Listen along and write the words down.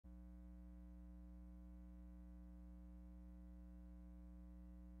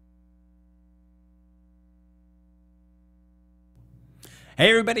Hey,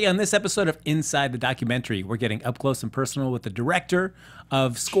 everybody, on this episode of Inside the Documentary, we're getting up close and personal with the director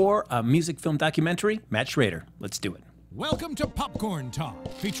of Score, a music film documentary, Matt Schrader. Let's do it. Welcome to Popcorn Talk,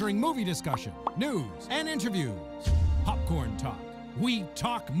 featuring movie discussion, news, and interviews. Popcorn Talk. We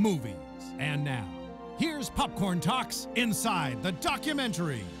talk movies. And now, here's Popcorn Talk's Inside the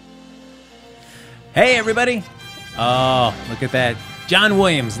Documentary. Hey, everybody. Oh, look at that. John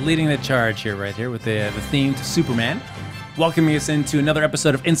Williams leading the charge here, right here, with the theme to Superman. Welcoming us into another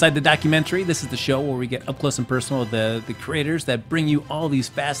episode of Inside the Documentary. This is the show where we get up close and personal with the creators that bring you all these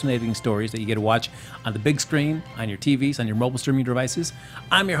fascinating stories that you get to watch on the big screen, on your TVs, on your mobile streaming devices.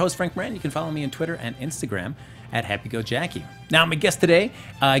 I'm your host, Frank Moran. You can follow me on Twitter and Instagram at HappyGoJackie. Now, my guest today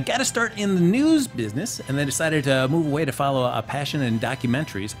got to start in the news business and then decided to move away to follow a passion in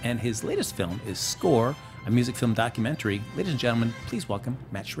documentaries. And his latest film is Score, a music film documentary. Ladies and gentlemen, please welcome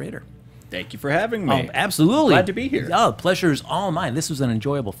Matt Schrader. Thank you for having me. Oh, absolutely. Glad to be here. Oh, the pleasure is all mine. This was an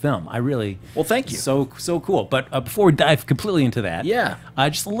enjoyable film. I really... Well, thank you. So cool. But before we dive completely into that, yeah,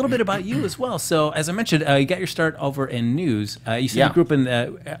 just a little bit about you as well. So, as I mentioned, you got your start over in news. You said Yeah. you grew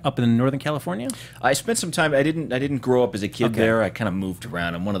up up in Northern California? I spent some time. I didn't grow up as a kid there. I kind of moved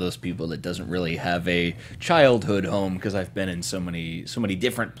around. I'm one of those people that doesn't really have a childhood home because I've been in so many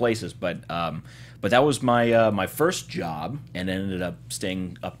different places. But that was my first job, and ended up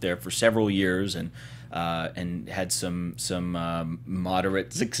staying up there for several years, and had some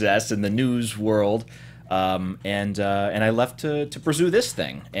moderate success in the news world, and I left to pursue this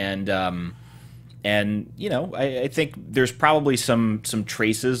thing, and you know, I think there's probably some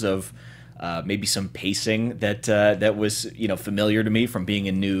traces of maybe some pacing that was, you know, familiar to me from being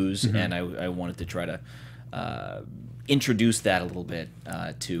in news, and I wanted to try to introduce that a little bit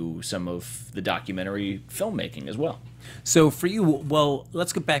to some of the documentary filmmaking as well. So for you, well,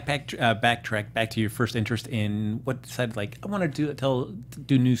 let's go backtrack back to your first interest in what decided, like, I want to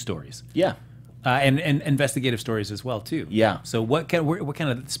do news stories. Yeah. And investigative stories as well too. Yeah. So what kind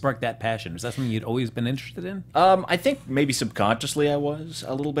of sparked that passion? Was that something you'd always been interested in? I think maybe subconsciously I was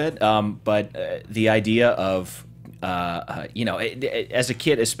a little bit, but the idea of you know, as a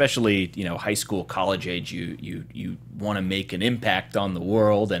kid, especially, you know, high school, college age, you want to make an impact on the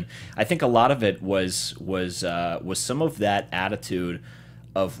world, and I think a lot of it was some of that attitude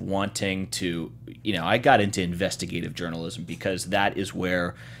of wanting to, you know, I got into investigative journalism because that is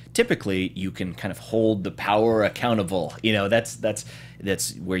where typically you can kind of hold the power accountable. You know, that's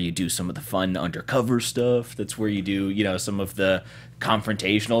where you do some of the fun undercover stuff. That's where you do, you know, some of the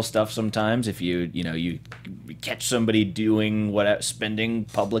confrontational stuff sometimes. If you catch somebody doing spending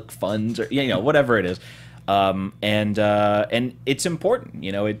public funds, or, you know, whatever it is. And it's important,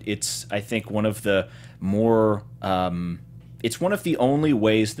 you know, it's, I think, one of the more, it's one of the only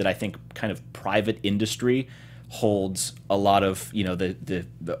ways that I think kind of private industry holds a lot of, you know,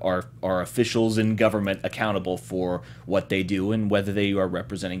 our officials in government accountable for what they do and whether they are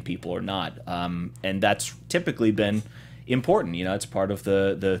representing people or not. And that's typically been important. You know, it's part of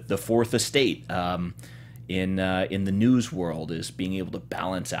the fourth estate in the news world, is being able to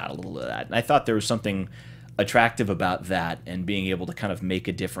balance out a little of that. And I thought there was something attractive about that, and being able to kind of make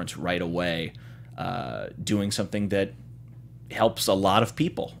a difference right away, doing something that helps a lot of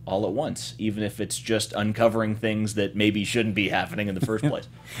people all at once, even if it's just uncovering things that maybe shouldn't be happening in the first place.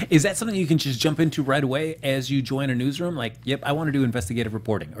 Is that something you can just jump into right away as you join a newsroom? Like, yep, I want to do investigative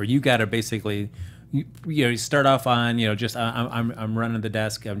reporting, or you got to basically, you know, start off on, you know, just I'm running the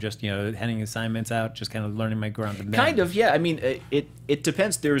desk, I'm just, you know, handing assignments out, just kind of learning my ground. Kind of, yeah. I mean, it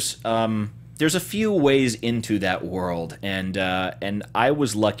depends. There's a few ways into that world, and I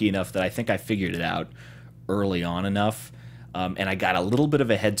was lucky enough that I think I figured it out early on enough. And I got a little bit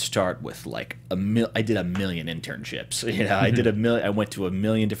of a head start with, like, I did a million internships. You know, I went to a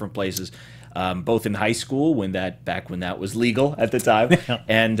million different places, both in high school back when that was legal at the time,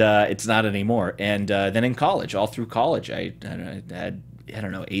 and it's not anymore. And then in college, all through college, I had, I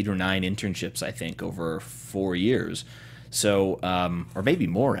don't know, 8 or 9 internships, I think, over 4 years. So, or maybe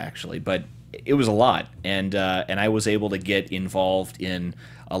more actually, but it was a lot, and I was able to get involved in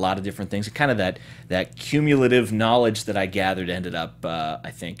a lot of different things. Kind of that cumulative knowledge that I gathered ended up,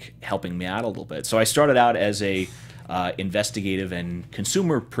 I think, helping me out a little bit. So I started out as a investigative and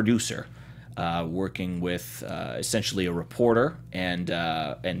consumer producer, working with essentially a reporter,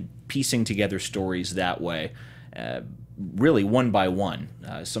 and piecing together stories that way, really one by one.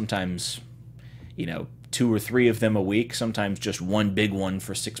 Sometimes, you know, 2 or 3 of them a week, sometimes just one big one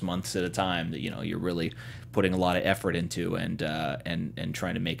for 6 months at a time that you're really putting a lot of effort into and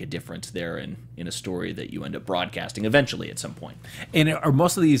trying to make a difference there in a story that you end up broadcasting eventually at some point. And are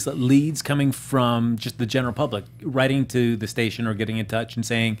most of these leads coming from just the general public writing to the station or getting in touch and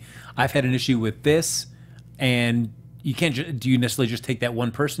saying, I've had an issue with this, and you can't do you necessarily just take that one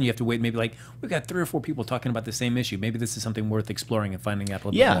person? You have to wait, maybe like, we've got 3 or 4 people talking about the same issue. Maybe this is something worth exploring and finding out a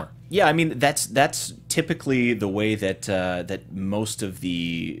little bit more. Yeah, I mean, that's typically the way that most of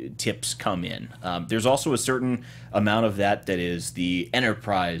the tips come in. There's also a certain amount of that is the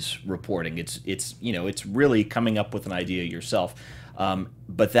enterprise reporting. It's really coming up with an idea yourself.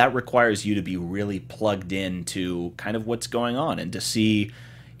 But that requires you to be really plugged in to kind of what's going on and to see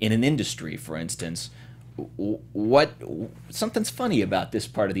in an industry, for instance, what something's funny about this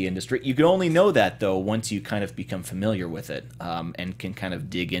part of the industry. You can only know that though once you kind of become familiar with it, and can kind of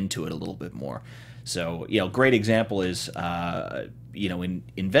dig into it a little bit more. So great example is in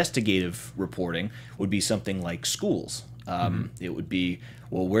investigative reporting would be something like schools. It would be,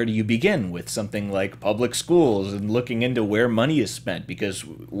 well, where do you begin with something like public schools and looking into where money is spent, because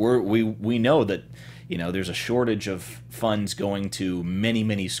we know that there's a shortage of funds going to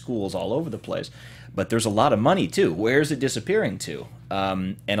many schools all over the place. But there's a lot of money, too. Where is it disappearing to?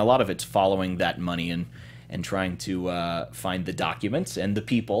 And a lot of it's following that money and trying to find the documents and the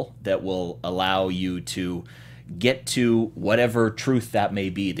people that will allow you to get to whatever truth that may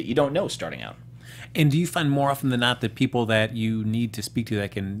be that you don't know starting out. And do you find more often than not that people that you need to speak to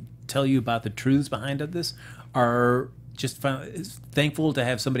that can tell you about the truths behind this are just thankful to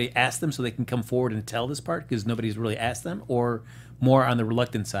have somebody ask them so they can come forward and tell this part because nobody's really asked them, or more on the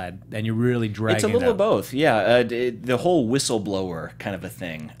reluctant side and you're really dragging it out? It's a little of both, yeah. The whole whistleblower kind of a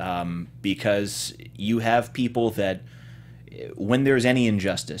thing, because you have people that when there's any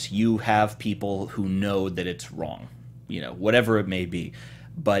injustice, you have people who know that it's wrong, whatever it may be.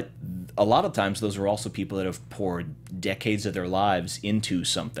 But a lot of times those are also people that have poured decades of their lives into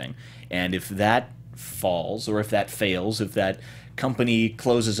something. And if that falls, or if that fails, if that company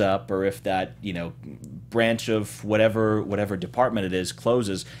closes up, or if that branch of whatever department it is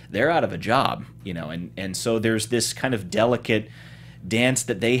closes, they're out of a job, and so there's this kind of delicate dance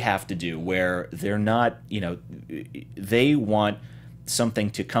that they have to do where they're not, they want something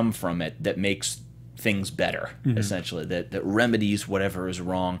to come from it that makes things better, essentially, that remedies whatever is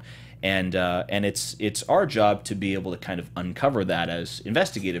wrong. And it's our job to be able to kind of uncover that as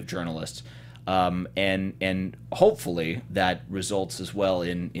investigative journalists, and hopefully that results as well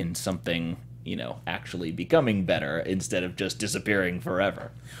in something actually becoming better instead of just disappearing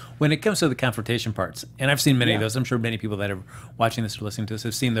forever. When it comes to the confrontation parts, and I've seen many of those, I'm sure many people that are watching this or listening to this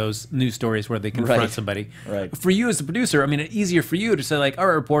have seen those news stories where they confront somebody. Right. For you as a producer, I mean, it's easier for you to say, like, all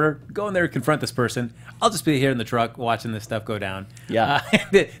right, reporter, go in there and confront this person. I'll just be here in the truck watching this stuff go down. Yeah.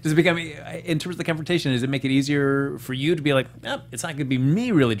 Does it become, in terms of the confrontation, does it make it easier for you to be like, oh, it's not going to be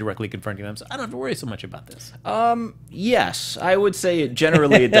me really directly confronting them, so I don't have to worry so much about this? Yes, I would say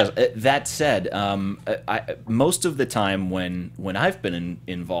generally it does. That said, most of the time when I've been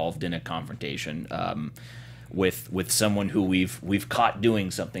involved in a confrontation with someone who we've caught doing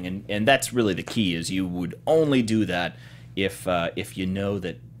something, and that's really the key, is you would only do that if you know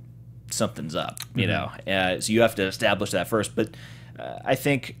that something's up, so you have to establish that first. But I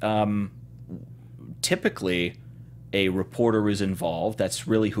think typically a reporter is involved. That's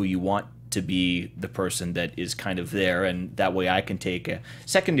really who you want to be, the person that is kind of there, and that way I can take a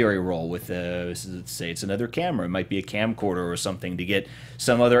secondary role with, let's say it's another camera. It might be a camcorder or something to get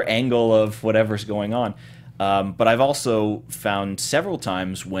some other angle of whatever's going on. But I've also found several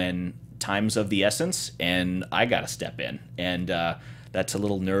times when time's of the essence and I got to step in, and that's a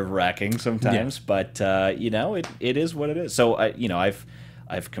little nerve-wracking sometimes, but it is what it is. So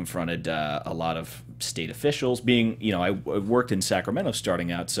I've confronted a lot of state officials. Being, I worked in Sacramento starting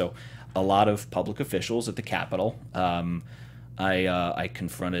out, so a lot of public officials at the Capitol. I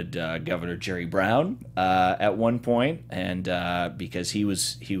confronted Governor Jerry Brown at one point, and because he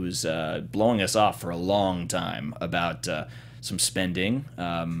was blowing us off for a long time about some spending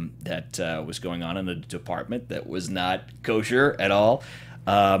that was going on in the department that was not kosher at all,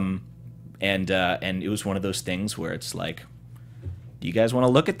 and it was one of those things where it's like, do you guys want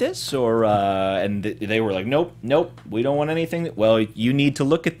to look at this? Or and they were like, nope, we don't want anything. Well, you need to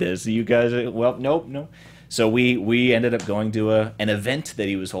look at this. You guys, well, nope. So we ended up going to an event that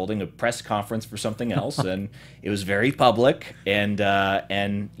he was holding, a press conference for something else, and it was very public. And I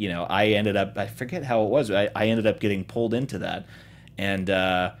ended up, I forget how it was. I ended up getting pulled into that, and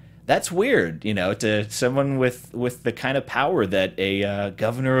that's weird, to someone with the kind of power that a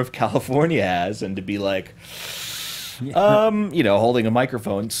governor of California has, and to be like, holding a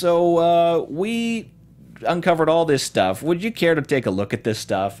microphone. So we uncovered all this stuff. Would you care to take a look at this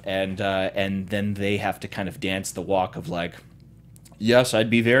stuff? And then they have to kind of dance the walk of like, yes, I'd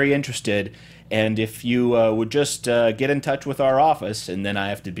be very interested. And if you would just get in touch with our office, and then I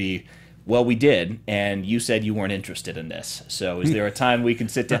have to be, well, we did, and you said you weren't interested in this. So is there a time we can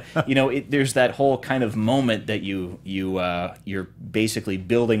sit down? There's that whole kind of moment that you're basically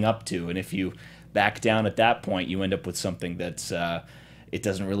building up to, and if you back down at that point, you end up with something that's it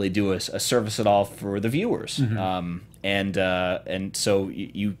doesn't really do a service at all for the viewers. Mm-hmm. And so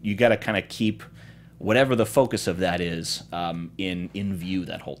you got to kind of keep whatever the focus of that is in view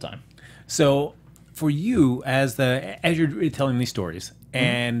that whole time. So for you, as you're telling these stories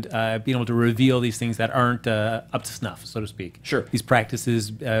and being able to reveal these things that aren't up to snuff, so to speak, sure, these practices,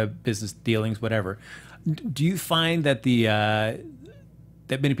 business dealings, whatever, do you find that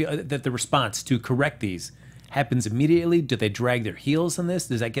that many people, that the response to correct these happens immediately? Do they drag their heels on this?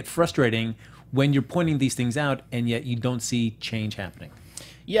 Does that get frustrating when you're pointing these things out and yet you don't see change happening?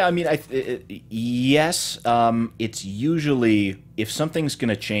 Yeah, I mean, yes. It's usually, if something's going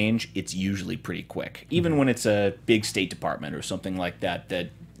to change, it's usually pretty quick. Even when it's a big State Department or something like that, that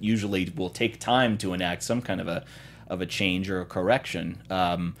usually will take time to enact some kind of a change or a correction.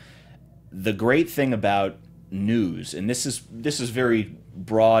 The great thing about news, and this is very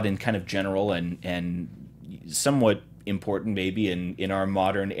broad and kind of general and somewhat important maybe in our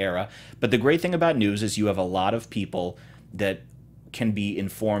modern era, but the great thing about news is you have a lot of people that can be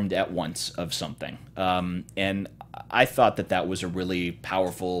informed at once of something. And I thought that was a really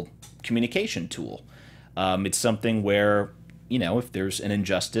powerful communication tool. It's something where, if there's an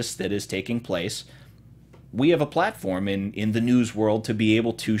injustice that is taking place, we have a platform in the news world to be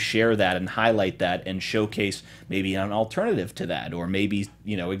able to share that and highlight that and showcase maybe an alternative to that, or maybe,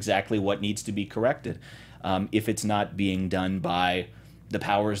 exactly what needs to be corrected, if it's not being done by the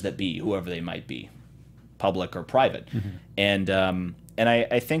powers that be, whoever they might be, public or private. Mm-hmm. And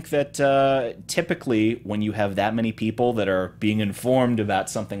I think that typically when you have that many people that are being informed about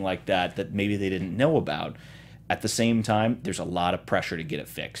something like that maybe they didn't know about, at the same time, there's a lot of pressure to get it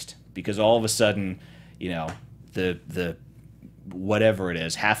fixed, because all of a sudden, the whatever it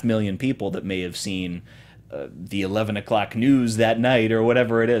is, 500,000 people that may have seen the 11 o'clock news that night or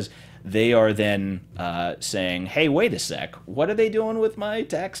whatever it is, they are then saying, hey, wait a sec, what are they doing with my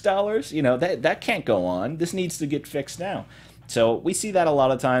tax dollars? That can't go on. This needs to get fixed now. So we see that a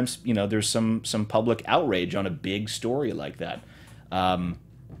lot of times. There's some public outrage on a big story like that.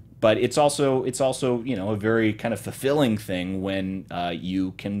 But it's also a very kind of fulfilling thing when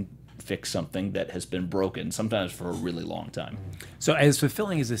you can fix something that has been broken, sometimes for a really long time. So as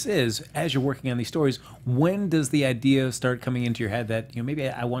fulfilling as this is, as you're working on these stories, when does the idea start coming into your head that, maybe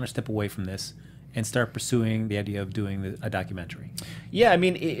I want to step away from this and start pursuing the idea of doing a documentary? Yeah, I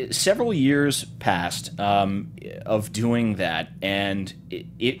mean, several years passed of doing that, and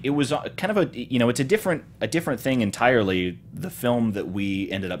it was kind of it's a different thing entirely, the film that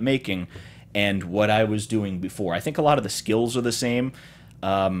we ended up making and what I was doing before. I think a lot of the skills are the same.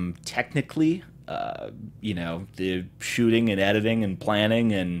 Technically, the shooting and editing and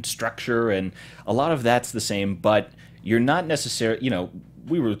planning and structure, and a lot of that's the same, but you're not necessarily,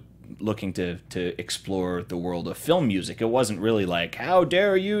 we were looking to explore the world of film music. It wasn't really like, how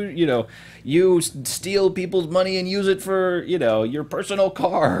dare you, you steal people's money and use it for, your personal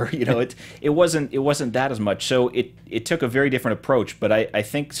car. It wasn't that as much. So it took a very different approach. But I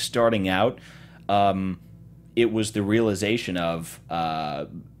think starting out, it was the realization of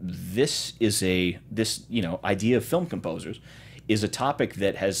this idea of film composers is a topic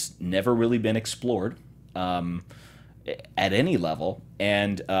that has never really been explored at any level,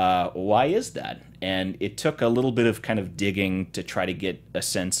 and why is that? And it took a little bit of kind of digging to try to get a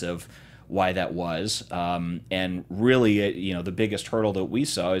sense of why that was, and really, the biggest hurdle that we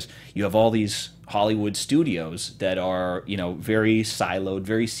saw is you have all these Hollywood studios that are, very siloed,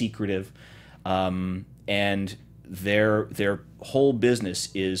 very secretive, and their whole business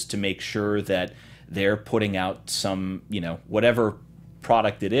is to make sure that they're putting out some, whatever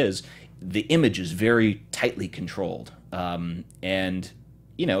product it is, the image is very tightly controlled. And,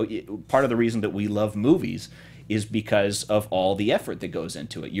 part of the reason that we love movies is because of all the effort that goes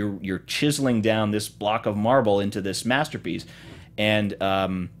into it. You're chiseling down this block of marble into this masterpiece, and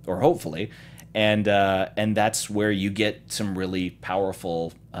or hopefully, and that's where you get some really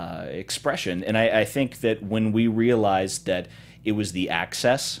powerful expression. And I think that when we realized that it was the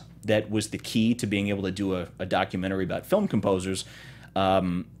access that was the key to being able to do a documentary about film composers,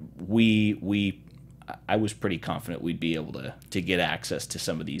 I was pretty confident we'd be able to get access to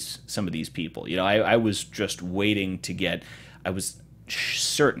some of these people. You know, I was just waiting to get. I was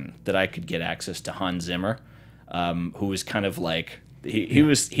certain that I could get access to Hans Zimmer, who was kind of like he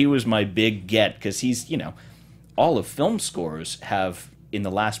was my big get, because he's, you know, all of film scores have, in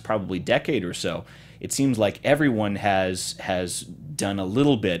the last probably decade or so, it seems like everyone has done a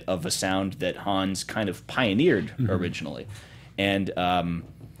little bit of a sound that Hans kind of pioneered originally, and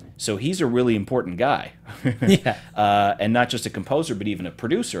so he's a really important guy, and not just a composer, but even a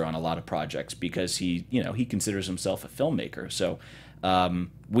producer on a lot of projects, because he considers himself a filmmaker. So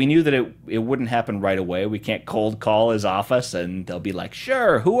we knew that it wouldn't happen right away. We can't cold call his office and they'll be like,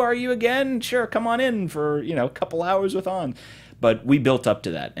 "Sure, who are you again? Sure, come on in for, you know, a couple hours with Hans." But we built up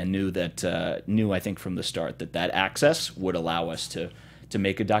to that and knew I think from the start that access would allow us to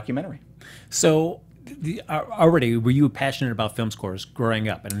make a documentary. So already, were you passionate about film scores growing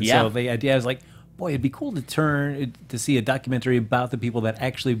up? And so the idea is like, boy, it'd be cool to see a documentary about the people that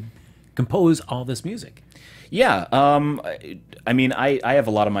actually compose all this music. Yeah, I mean, I have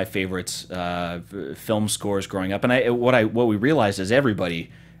a lot of my favorites, film scores growing up, and what we realized is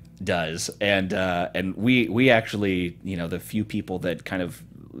everybody does, and we actually, you know, the few people that kind of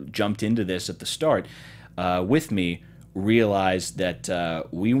jumped into this at the start with me realized that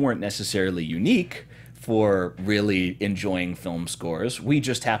we weren't necessarily unique for really enjoying film scores. We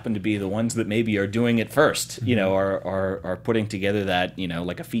just happen to be the ones that maybe are doing it first, you know, are putting together that, you know,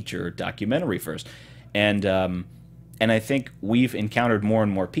 like a feature documentary first. And I think we've encountered more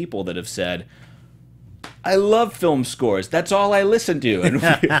and more people that have said, "I love film scores. That's all I listen to."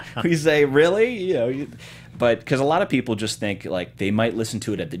 And we say, "Really?" You know, but because a lot of people just think like they might listen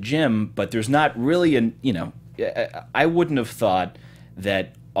to it at the gym, but there's not really you know, I wouldn't have thought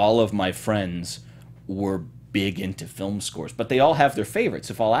that all of my friends were big into film scores, but they all have their favorites.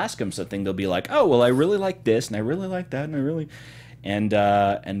 If I'll ask them something, they'll be like, "Oh, well, I really like this, and I really like that, and I really,"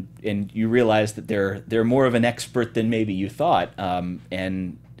 and you realize that they're more of an expert than maybe you thought,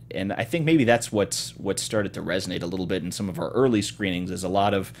 and I think maybe that's what started to resonate a little bit in some of our early screenings, is a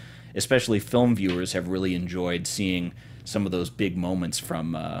lot of, especially film viewers, have really enjoyed seeing some of those big moments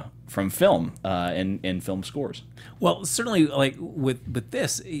from film and film scores. Well, certainly, like with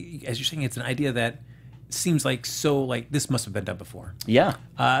this, as you're saying, it's an idea that seems like this must have been done before. Yeah.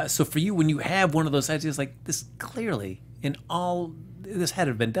 So for you, when you have one of those ideas like this, clearly in all this had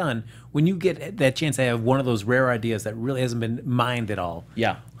to have been done, when you get that chance to have one of those rare ideas that really hasn't been mined at all.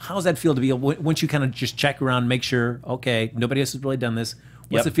 Yeah. How does that feel to be able, once you kind of just check around, make sure, okay, nobody else has really done this?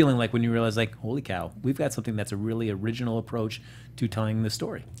 What's the feeling like when you realize, like, holy cow, we've got something that's a really original approach to telling the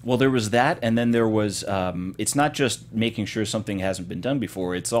story? Well, there was that, and then there was, it's not just making sure something hasn't been done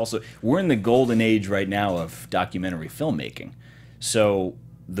before, it's also, we're in the golden age right now of documentary filmmaking. So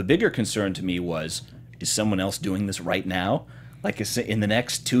the bigger concern to me was, is someone else doing this right now? Like, in the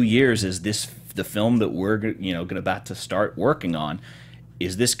next 2 years, is this the film that we're, you know, about to start working on?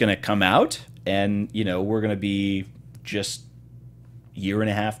 Is this going to come out, and, you know, we're going to be just year and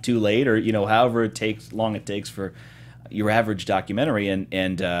a half too late, or, you know, however long it takes for your average documentary,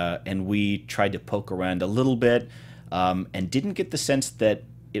 and we tried to poke around a little bit, and didn't get the sense that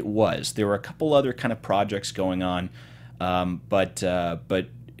it was. There were a couple other kind of projects going on, but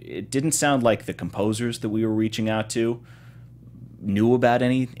it didn't sound like the composers that we were reaching out to knew about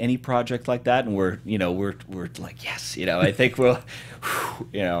any project like that, and we're like, yes, you know, I think we'll,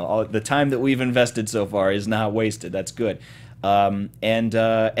 you know, all the time that we've invested so far is not wasted. That's good. And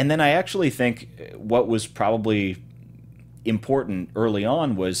then I actually think what was probably important early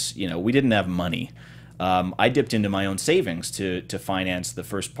on was, you know, we didn't have money. I dipped into my own savings to finance the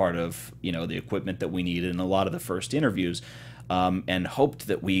first part of, you know, the equipment that we needed and a lot of the first interviews, and hoped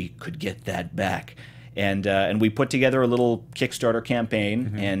that we could get that back. And we put together a little Kickstarter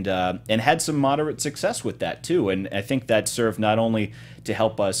campaign, and had some moderate success with that too. And I think that served not only to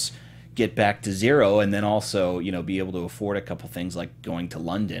help us get back to zero, and then also, you know, be able to afford a couple things like going to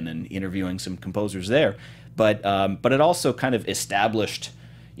London and interviewing some composers there, but it also kind of established,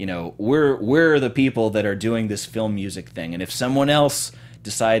 you know, we're the people that are doing this film music thing, and if someone else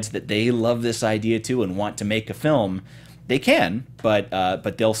decides that they love this idea too and want to make a film, they can,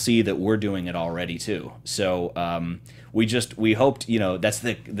 but they'll see that we're doing it already too. So we hoped, you know, that's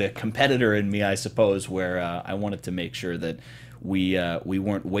the competitor in me, I suppose, where I wanted to make sure that we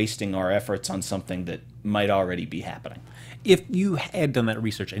weren't wasting our efforts on something that might already be happening. If you had done that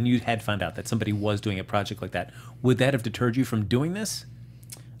research and you had found out that somebody was doing a project like that, would that have deterred you from doing this?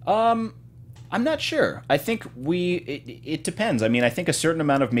 I'm not sure. I think it depends. I mean, I think a certain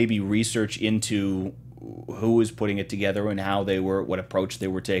amount of maybe research into who was putting it together and how they were, what approach they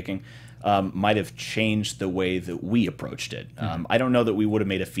were taking, might have changed the way that we approached it. I don't know that we would have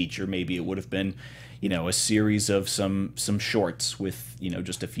made a feature. Maybe it would have been, a series of some shorts with,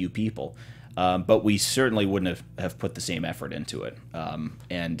 just a few people. But we certainly wouldn't have put the same effort into it.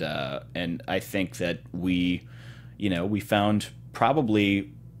 And I think that we found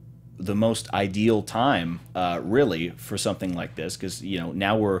probably the most ideal time, really, for something like this, because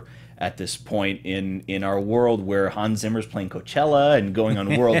now we're at this point in our world where Hans Zimmer's playing Coachella and going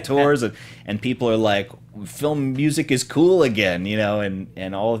on world tours, and people are like, film music is cool again,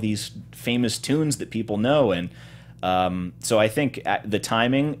 and all of these famous tunes that people know. And so I think the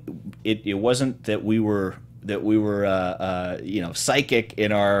timing, it wasn't that we were psychic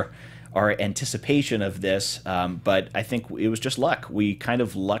in our anticipation of this, but I think it was just luck. We kind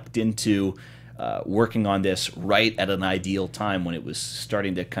of lucked into working on this right at an ideal time when it was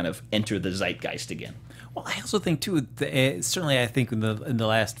starting to kind of enter the zeitgeist again. Well, I also think too. Certainly, I think in the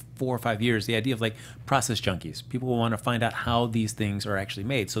last 4 or 5 years, the idea of like process junkies, people want to find out how these things are actually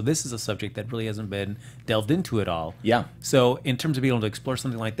made. So this is a subject that really hasn't been delved into at all. Yeah. So in terms of being able to explore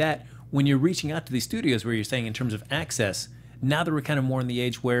something like that, when you're reaching out to these studios, where you're saying in terms of access, now that we're kind of more in the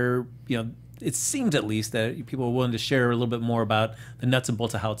age where it seems at least that people are willing to share a little bit more about the nuts and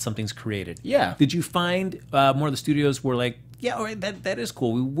bolts of how something's created. Yeah. Did you find more of the studios were like, yeah, all right, that is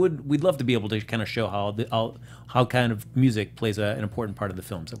cool. We'd love to be able to kind of show how kind of music plays an important part of the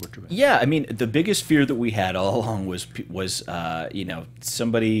films that we're doing. Yeah, I mean, the biggest fear that we had all along was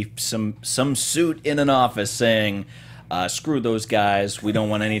somebody, some suit in an office saying, screw those guys, we don't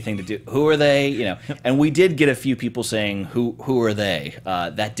want anything to do. Who are they? And we did get a few people saying, who are they?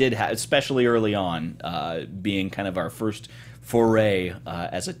 That did happen, especially early on, being kind of our first foray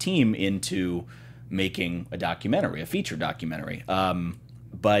as a team into making a documentary, a feature documentary.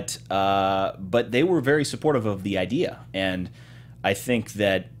 But they were very supportive of the idea, and I think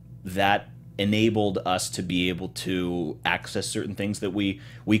that enabled us to be able to access certain things that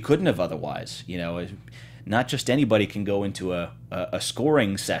we couldn't have otherwise. Not just anybody can go into a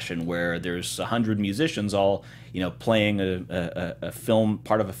scoring session where there's 100 musicians all playing a film,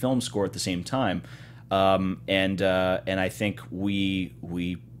 part of a film score at the same time, and I think we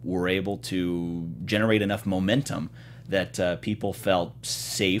were able to generate enough momentum that people felt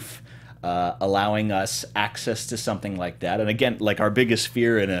safe allowing us access to something like that. And again, like our biggest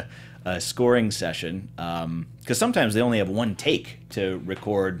fear in a scoring session, because sometimes they only have one take to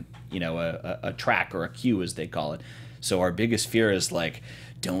record a track or a cue, as they call it. So our biggest fear is like,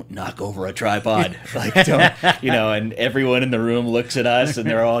 don't knock over a tripod, like don't, and everyone in the room looks at us and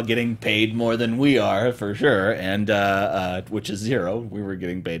they're all getting paid more than we are for sure, and which is zero. We were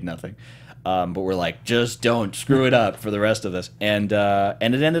getting paid nothing, but we're like, just don't screw it up for the rest of us, and it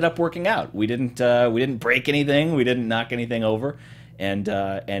ended up working out. We didn't break anything, we didn't knock anything over.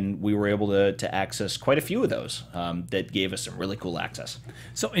 And we were able to access quite a few of those that gave us some really cool access.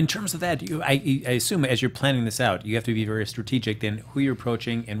 So in terms of that, I assume as you're planning this out, you have to be very strategic in who you're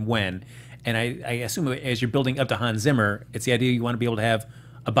approaching and when. And I assume as you're building up to Hans Zimmer, it's the idea you want to be able to have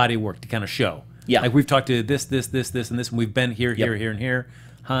a body of work to kind of show. Yeah. Like we've talked to this, and this, and we've been here, here, here, and here.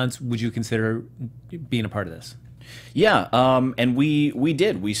 Hans, would you consider being a part of this? Yeah, and we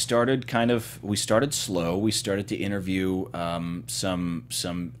did. We started slow. We started to interview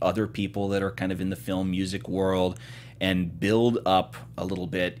some other people that are kind of in the film music world, and build up a little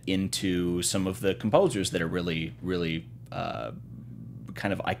bit into some of the composers that are really, really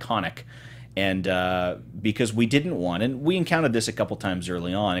kind of iconic. And because we didn't want, and we encountered this a couple times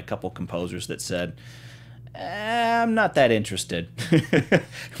early on, a couple composers that said, I'm not that interested.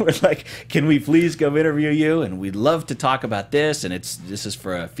 We're like, can we please come interview you? And we'd love to talk about this. And this is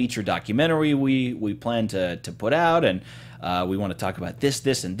for a feature documentary we plan to put out. And we want to talk about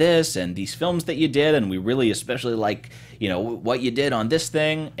this, and this, and these films that you did. And we really especially like, what you did on this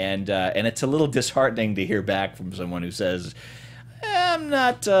thing. And it's a little disheartening to hear back from someone who says, I'm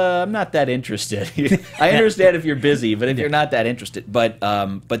not that interested. I understand if you're busy, but if you're not that interested, but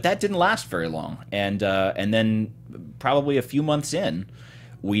that didn't last very long, and then probably a few months in,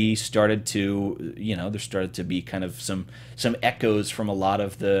 we started to, there started to be kind of some echoes from a lot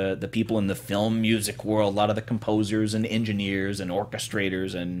of the people in the film music world, a lot of the composers and engineers and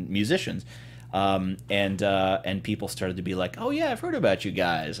orchestrators and musicians. And people started to be like, oh yeah, I've heard about you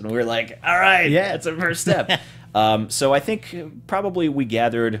guys, and we were like, all right, yeah, it's a first step. So I think probably we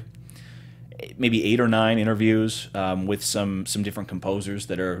gathered maybe 8 or 9 interviews with some different composers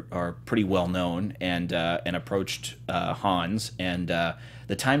that are pretty well known, and approached Hans, and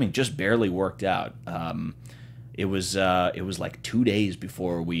the timing just barely worked out. it was like 2 days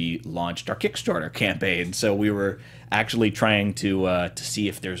before we launched our Kickstarter campaign. So we were actually trying to see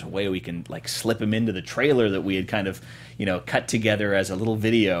if there's a way we can like slip him into the trailer that we had kind of, you know, cut together as a little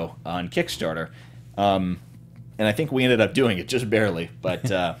video on Kickstarter. And I think we ended up doing it just barely, but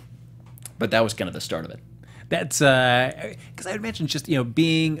that was kind of the start of it. That's because I would imagine just, you know,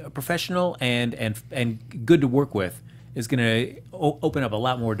 being a professional and good to work with is going to open up a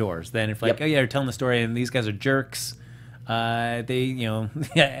lot more doors than if like, Yep. oh yeah, you're telling the story and these guys are jerks. They, you know,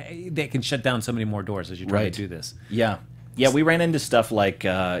 they can shut down so many more doors as you try Right. to do this. Yeah, we ran into stuff like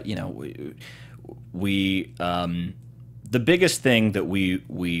you know, we the biggest thing that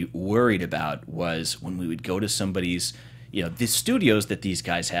we worried about was when we would go to somebody's, you know, the studios that these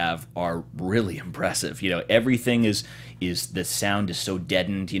guys have are really impressive. You know, everything is the sound is so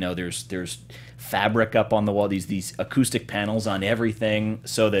deadened. You know, there's fabric up on the wall, these acoustic panels on everything,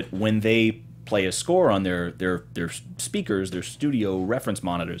 so that when they play a score on their speakers, their studio reference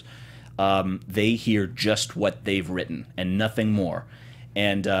monitors, they hear just what they've written and nothing more.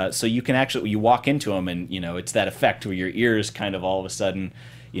 And so you can actually, you walk into them and, you know, it's that effect where your ears kind of all of a sudden,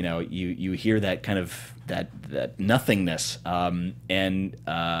 you know, you hear that kind of that nothingness, and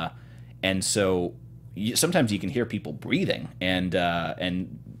so sometimes you can hear people breathing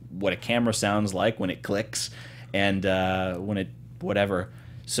and what a camera sounds like when it clicks and when it whatever.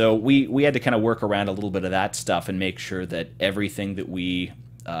 So we had to kind of work around a little bit of that stuff and make sure that everything that we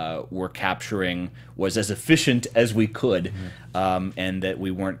were capturing was as efficient as we could, and that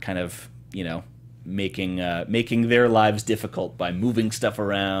we weren't kind of, you know, making their lives difficult by moving stuff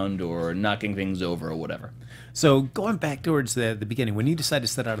around or knocking things over or whatever. So going back towards the beginning, when you decided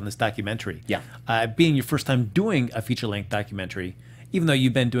to set out on this documentary, being your first time doing a feature-length documentary, even though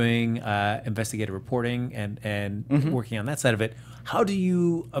you've been doing investigative reporting and working on that side of it, how do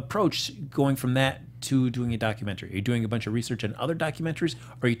you approach going from that to doing a documentary? Are you doing a bunch of research on other documentaries?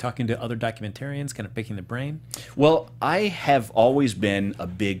 Or are you talking to other documentarians, kind of picking their brain? Well, I have always been a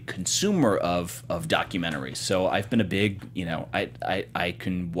big consumer of documentaries. So I've been a big, you know, I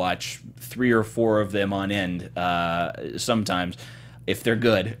can watch 3 or 4 of them on end sometimes if they're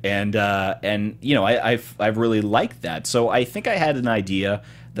good, and you know, I've really liked that. So I think I had an idea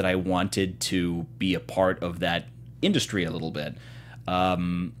that I wanted to be a part of that industry a little bit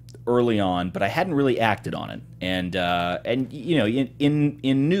early on, but I hadn't really acted on it. And you know,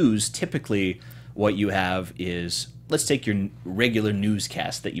 in news, typically what you have is, let's take your regular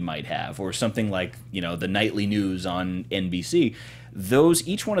newscast that you might have, or something like, you know, the nightly news on NBC.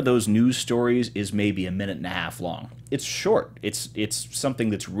 Each one of those news stories is maybe 1.5 minutes long. It's short. It's something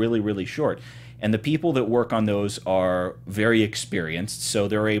that's really, really short. And the people that work on those are very experienced, so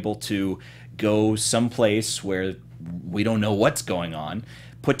they're able to go someplace where we don't know what's going on,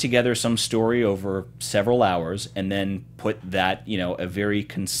 put together some story over several hours, and then put that, you know, a very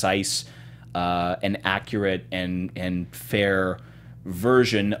concise and accurate and fair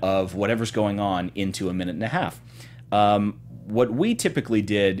version of whatever's going on into 1.5 minutes. What we typically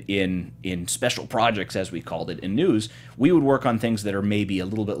did in special projects, as we called it, in news, we would work on things that are maybe a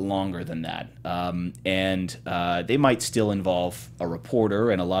little bit longer than that. And they might still involve a reporter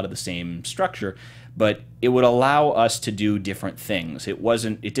and a lot of the same structure, but it would allow us to do different things.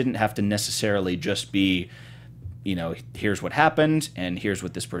 It didn't have to necessarily just be, you know, here's what happened, and here's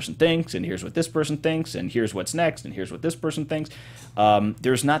what this person thinks, and here's what this person thinks, and here's what's next, and here's what this person thinks.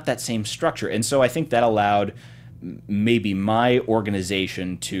 There's not that same structure. And so I think that allowed maybe my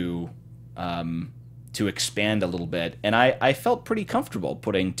organization to expand a little bit, and I felt pretty comfortable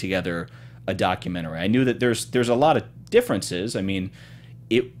putting together a documentary. I knew that there's a lot of differences. I mean,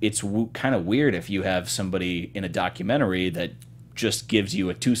 it's kind of weird if you have somebody in a documentary that just gives you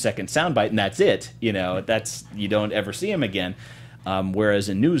a 2-second soundbite and that's it. You know, you don't ever see him again. Whereas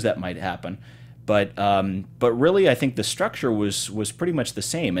in news that might happen. But really, I think the structure was pretty much the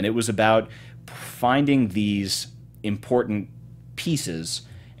same, and it was about finding these important pieces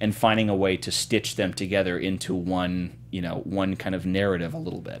and finding a way to stitch them together into one kind of narrative a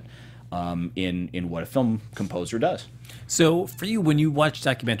little bit, in what a film composer does. So for you, when you watch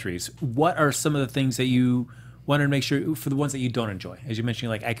documentaries, what are some of the things that you want to make sure, for the ones that you don't enjoy? As you mentioned,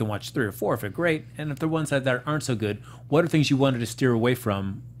 like, I can watch 3 or 4 if they're great, and if the ones that aren't so good, what are things you wanted to steer away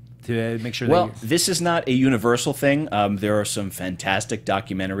from to make sure well, that this is not a universal thing. There are some fantastic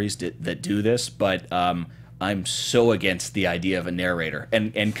documentaries that do this, but I'm so against the idea of a narrator.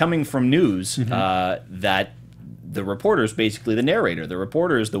 And coming from news, that the reporter is basically the narrator. The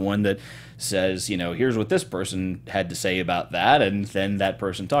reporter is the one that says, you know, here's what this person had to say about that, and then that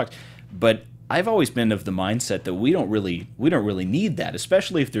person talks. But I've always been of the mindset that we don't really need that,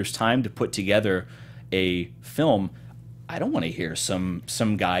 especially if there's time to put together a film, I don't want to hear some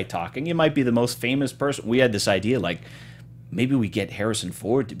guy talking. It might be the most famous person. We had this idea, like, maybe we get Harrison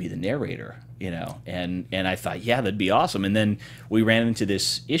Ford to be the narrator, you know? And I thought, yeah, that'd be awesome. And then we ran into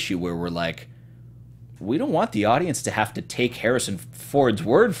this issue where we're like, we don't want the audience to have to take Harrison Ford's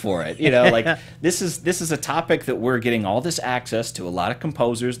word for it. You know, like this is a topic that we're getting all this access to, a lot of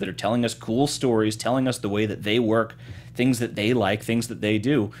composers that are telling us cool stories, telling us the way that they work, things that they like, things that they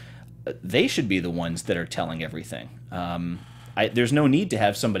do. They should be the ones that are telling everything. There's no need to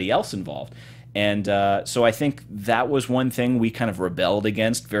have somebody else involved. And so I think that was one thing we kind of rebelled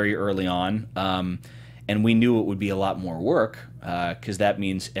against very early on. And we knew it would be a lot more work, because that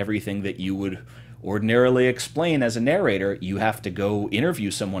means everything that you would ordinarily explain as a narrator, you have to go interview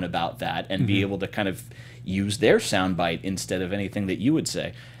someone about that and be able to kind of use their soundbite instead of anything that you would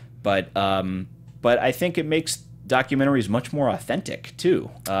say. But I think it makes documentaries much more authentic too.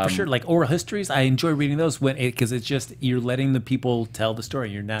 For sure, like oral histories, I enjoy reading those because it's just you're letting the people tell the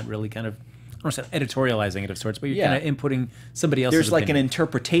story. You're not really kind of, I don't want to say editorializing it of sorts, but you're kind of inputting somebody else's There's like opinion. an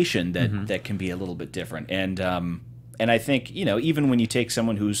interpretation that can be a little bit different. And I think, you know, even when you take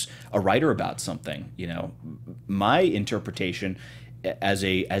someone who's a writer about something, you know, my interpretation as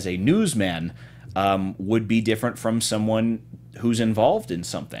a newsman would be different from someone who's involved in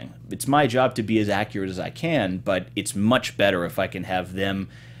something. It's my job to be as accurate as I can, but it's much better if I can have them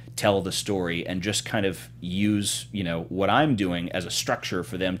tell the story and just kind of use, you know, what I'm doing as a structure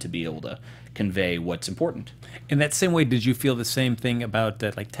for them to be able to convey what's important. In that same way, did you feel the same thing about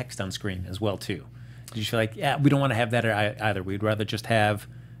like text on screen as well too? Did you feel like, yeah, we don't want to have that either. We'd rather just have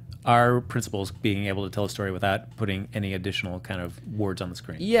our principals being able to tell a story without putting any additional kind of words on the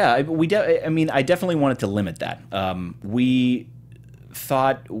screen? Yeah, I mean, I definitely wanted to limit that. We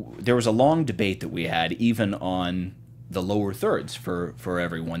thought there was a long debate that we had, even on the lower thirds for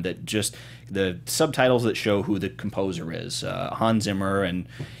everyone, that just the subtitles that show who the composer is, Hans Zimmer, and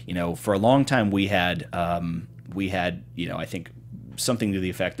you know, for a long time we had you know, I think something to the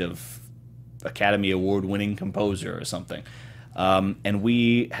effect of Academy Award-winning composer or something. And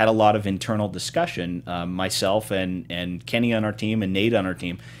we had a lot of internal discussion, myself and Kenny on our team and Nate on our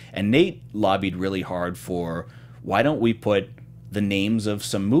team. And Nate lobbied really hard for, why don't we put the names of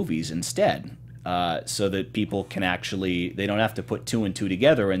some movies instead, so that people can actually, they don't have to put two and two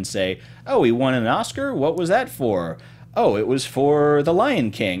together and say, oh, he won an Oscar? What was that for? Oh, it was for The Lion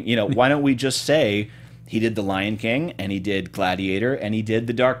King. You know, why don't we just say he did The Lion King and he did Gladiator and he did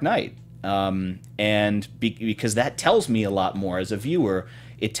The Dark Knight? Because that tells me a lot more as a viewer.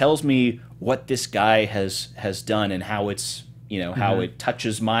 It tells me what this guy has done and how it's, you know, how it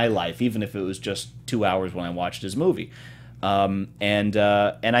touches my life, even if it was just 2 hours when I watched his movie. And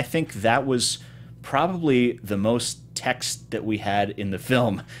I think that was probably the most text that we had in the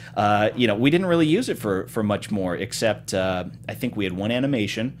film. You know, we didn't really use it for much more, except I think we had one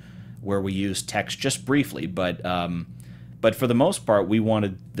animation where we used text just briefly, but for the most part, we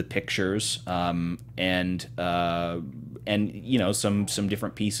wanted the pictures and you know, some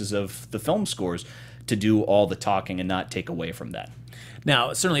different pieces of the film scores to do all the talking and not take away from that.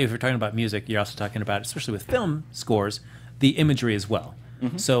 Now, certainly if you're talking about music, you're also talking about, especially with film scores, the imagery as well.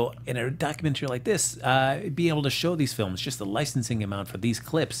 So in a documentary like this, being able to show these films, just the licensing amount for these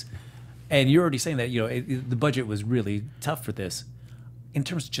clips, and you're already saying that, you know, the budget was really tough for this. In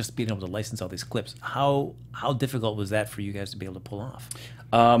terms of just being able to license all these clips, how difficult was that for you guys to be able to pull off?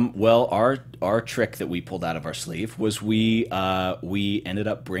 Well, our trick that we pulled out of our sleeve was we ended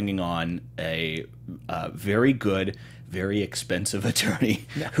up bringing on a very good, very expensive attorney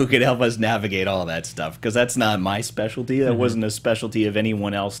who could help us navigate all that stuff, because that's not my specialty. That wasn't a specialty of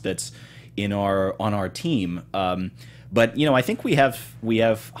anyone else that's on our team. But you know, I think we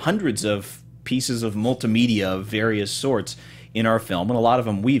have hundreds of pieces of multimedia of various sorts in our film, and a lot of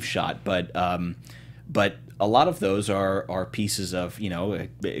them we've shot, but a lot of those are pieces of, you know,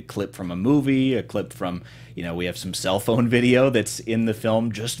 a clip from a movie, a clip from, you know, we have some cell phone video that's in the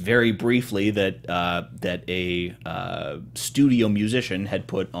film just very briefly that a studio musician had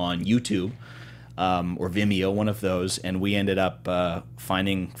put on YouTube or Vimeo, one of those, and we ended up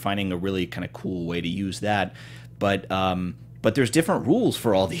finding a really kind of cool way to use that. But there's different rules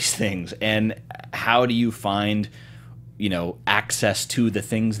for all these things, and how do you find, you know, access to the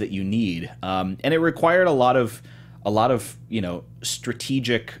things that you need, and it required a lot of you know,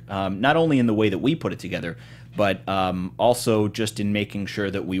 strategic, not only in the way that we put it together, but also just in making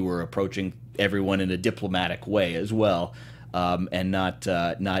sure that we were approaching everyone in a diplomatic way as well, and not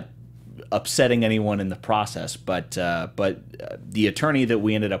upsetting anyone in the process. But the attorney that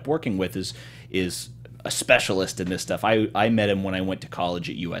we ended up working with is a specialist in this stuff. I met him when I went to college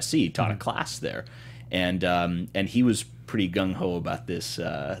at USC, taught a class there. and he was pretty gung ho about this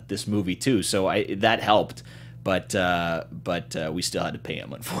this movie too. So that helped. But we still had to pay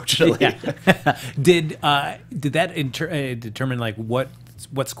him, unfortunately. Yeah. Did that determine like what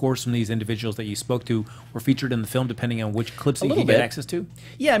scores from these individuals that you spoke to were featured in the film, depending on which clips that you could get access to?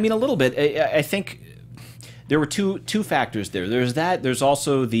 Yeah, I mean, a little bit. I think there were two factors there. There's that. There's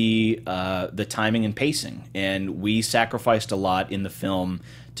also the timing and pacing, and we sacrificed a lot in the film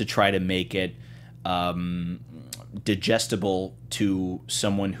to try to make it digestible to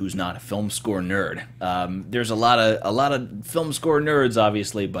someone who's not a film score nerd. There's a lot of film score nerds,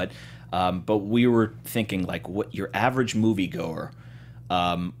 obviously, but we were thinking like, what your average moviegoer,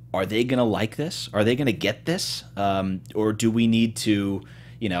 are they gonna like this? Are they gonna get this? Or do we need to,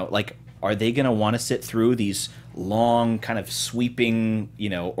 like, are they gonna want to sit through these long, kind of sweeping,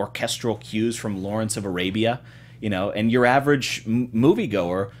 orchestral cues from Lawrence of Arabia? And your average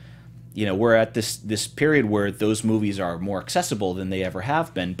moviegoer, we're at this period where those movies are more accessible than they ever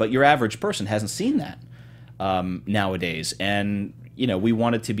have been, but your average person hasn't seen that nowadays. And, we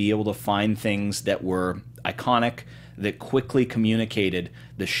wanted to be able to find things that were iconic, that quickly communicated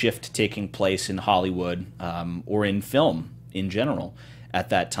the shift taking place in Hollywood or in film in general at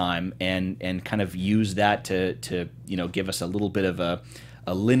that time, and kind of use that to give us a little bit of a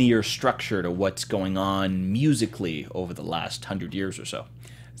linear structure to what's going on musically over the last 100 years or so.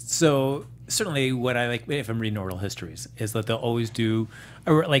 So certainly what I like, if I'm reading oral histories, is that they'll always do,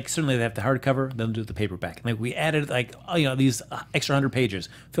 or like certainly they have the hardcover, they'll do the paperback. Like we added like, these extra 100 pages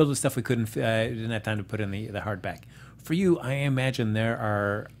filled with stuff we didn't have time to put in the hardback. For you, I imagine there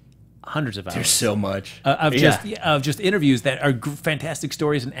are hundreds of hours. There's so much of just interviews that are fantastic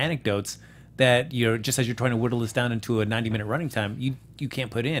stories and anecdotes that just as you're trying to whittle this down into a 90-minute running time, you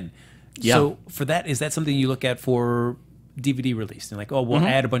can't put in. Yeah. So for that, is that something you look at for DVD release and like, oh, we'll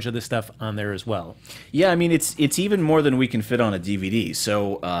add a bunch of this stuff on there as well? Yeah, I mean, it's even more than we can fit on a DVD.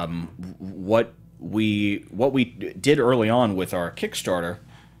 So what we did early on with our Kickstarter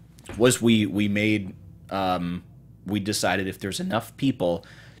was we decided if there's enough people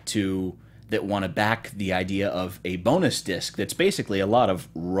that want to back the idea of a bonus disc that's basically a lot of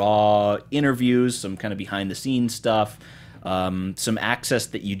raw interviews, some kind of behind the scenes stuff, some access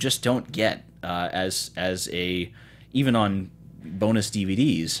that you just don't get even on bonus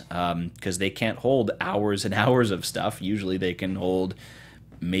DVDs, because they can't hold hours and hours of stuff. Usually they can hold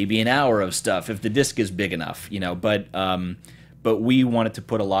maybe an hour of stuff if the disc is big enough, but we wanted to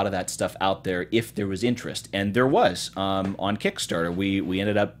put a lot of that stuff out there if there was interest, and there was. On Kickstarter, we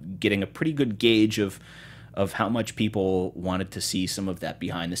ended up getting a pretty good gauge of how much people wanted to see some of that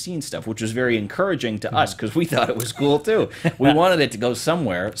behind the scenes stuff, which was very encouraging to us because we thought it was cool too. We wanted it to go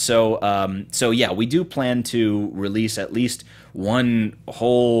somewhere. So yeah, we do plan to release at least one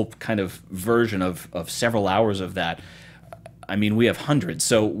whole kind of version of several hours of that. I mean, we have hundreds,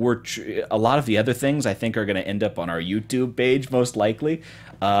 so a lot of the other things I think are going to end up on our YouTube page most likely,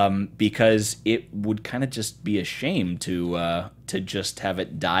 because it would kind of just be a shame to just have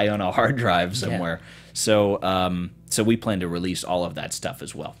it die on a hard drive somewhere. Yeah. So we plan to release all of that stuff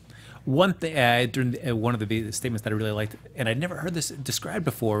as well. One thing during one of the statements that I really liked, and I'd never heard this described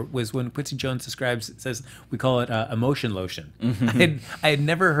before, was when Quincy Jones says we call it emotion lotion. Mm-hmm. I had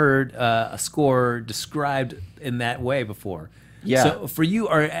never heard a score described in that way before. Yeah. So for you,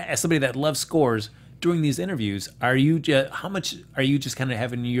 or as somebody that loves scores, during these interviews, how much are you just kind of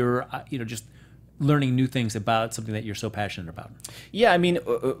having your just learning new things about something that you're so passionate about? Yeah, I mean,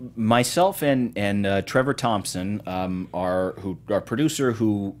 myself and Trevor Thompson, our producer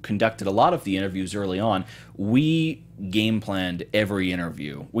who conducted a lot of the interviews early on, we game planned every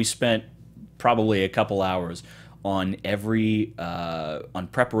interview. We spent probably a couple hours on on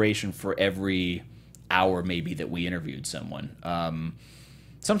preparation for every hour maybe that we interviewed someone.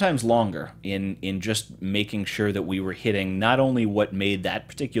 Sometimes longer, in just making sure that we were hitting not only what made that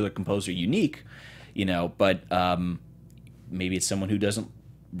particular composer unique, but maybe it's someone who doesn't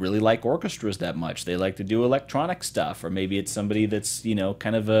really like orchestras that much. They like to do electronic stuff, or maybe it's somebody that's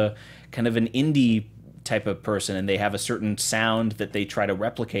kind of an indie type of person, and they have a certain sound that they try to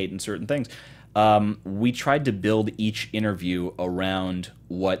replicate in certain things. We tried to build each interview around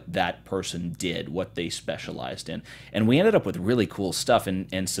what that person did, what they specialized in, and we ended up with really cool stuff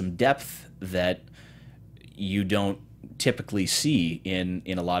and some depth that you don't typically see in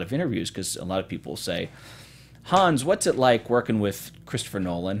a lot of interviews, because a lot of people say, Hans, what's it like working with Christopher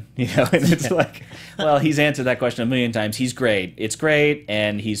Nolan? And it's like, well, he's answered that question a million times. He's great. It's great,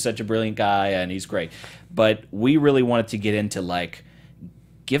 and he's such a brilliant guy, and he's great. But we really wanted to get into, like,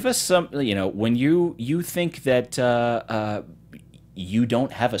 give us some, when you think that you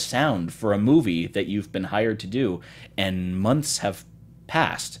don't have a sound for a movie that you've been hired to do, and months have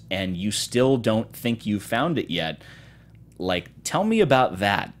passed, and you still don't think you've found it yet. Like, tell me about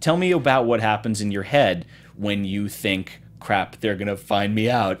that. Tell me about what happens in your head when you think, crap, they're going to find me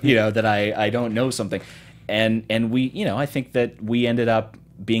out, that I don't know something. And we, I think that we ended up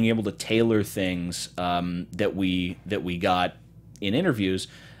being able to tailor things that we got in interviews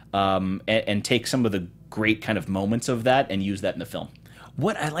and take some of the great kind of moments of that and use that in the film.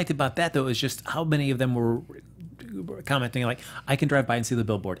 What I liked about that, though, is just how many of them were commenting like, I can drive by and see the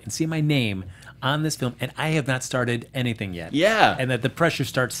billboard and see my name on this film, and I have not started anything yet. Yeah. And that the pressure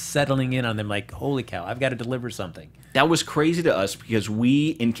starts settling in on them like, holy cow, I've got to deliver something. That was crazy to us because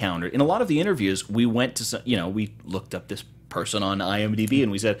we encountered, in a lot of the interviews, we went to, we looked up this person on IMDb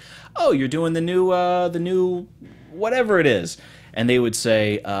and we said, oh, you're doing the new whatever it is. And they would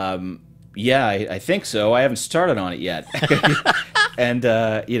say, yeah, I think so. I haven't started on it yet. And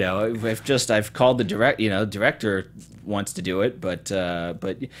I've called the director wants to do it,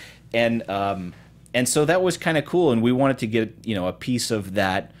 and so that was kind of cool, and we wanted to get a piece of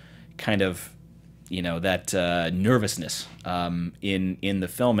that kind of that nervousness in the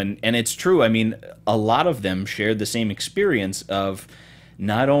film, and it's true. I mean, a lot of them shared the same experience of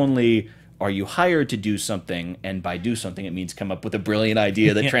not only are you hired to do something, and by do something it means come up with a brilliant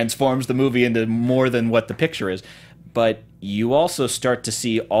idea that transforms the movie into more than what the picture is, but you also start to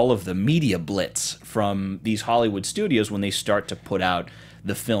see all of the media blitz from these Hollywood studios when they start to put out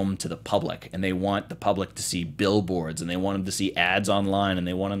the film to the public, and they want the public to see billboards, and they want them to see ads online, and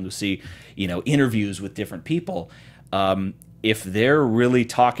they want them to see interviews with different people. If they're really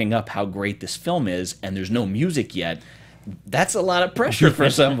talking up how great this film is and there's no music yet, that's a lot of pressure for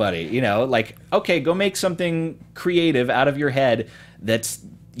somebody. Like, okay, go make something creative out of your head that's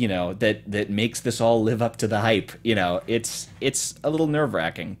that makes this all live up to the hype. It's a little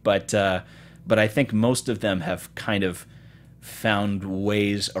nerve-wracking, but I think most of them have kind of found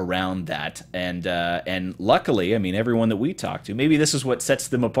ways around that, and luckily, I mean, everyone that we talked to, maybe this is what sets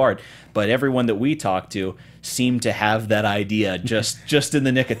them apart, but everyone that we talked to seemed to have that idea just in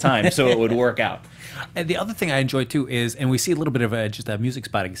the nick of time, so it would work out. And the other thing I enjoy too is, and we see a little bit of just a music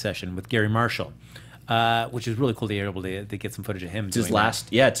spotting session with Gary Marshall, which is really cool that you're able to get some footage of him. It's his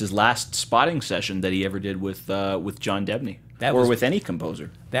last spotting session that he ever did with John Debney, with any composer.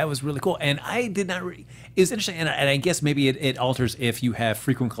 That was really cool, and I did not. It's interesting, and I guess maybe it alters if you have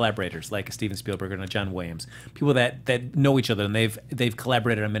frequent collaborators like a Steven Spielberg and a John Williams, people that know each other and they've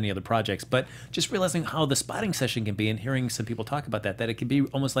collaborated on many other projects. But just realizing how the spotting session can be, and hearing some people talk about that it can be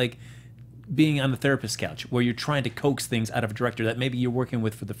almost like being on the therapist's couch, where you're trying to coax things out of a director that maybe you're working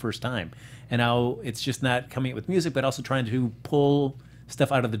with for the first time, and how it's just not coming up with music, but also trying to pull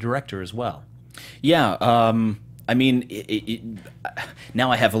stuff out of the director as well. Yeah, I mean,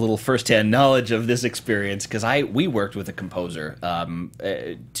 now I have a little firsthand knowledge of this experience because we worked with a composer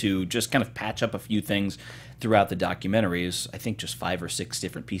to just kind of patch up a few things throughout the documentaries. I think just 5 or 6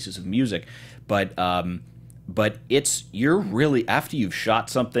 different pieces of music, but you're really, after you've shot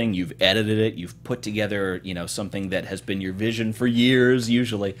something, you've edited it, you've put together, something that has been your vision for years,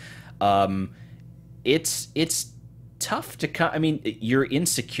 usually. It's tough to I mean, you're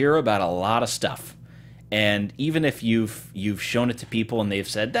insecure about a lot of stuff. And even if you've shown it to people and they've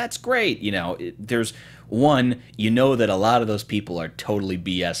said, that's great, there's one, that a lot of those people are totally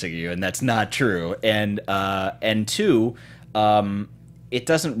BSing you, and that's not true. And two, it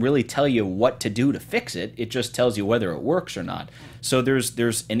doesn't really tell you what to do to fix it. It just tells you whether it works or not. So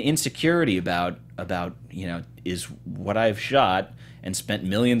there's an insecurity about is what I've shot and spent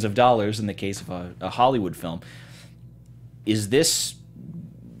millions of dollars in the case of a Hollywood film, is this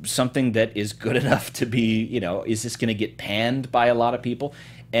something that is good enough to be, is this going to get panned by a lot of people?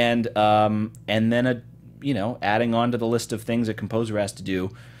 And then adding on to the list of things a composer has to do,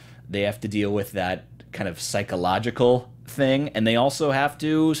 they have to deal with that kind of psychological thing, and they also have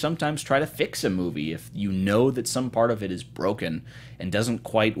to sometimes try to fix a movie. If you know that some part of it is broken and doesn't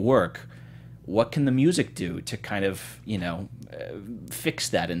quite work, what can the music do to kind of, fix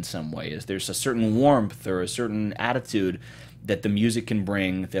that in some way? Is there's a certain warmth or a certain attitude that the music can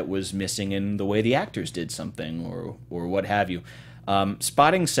bring that was missing in the way the actors did something, or what have you.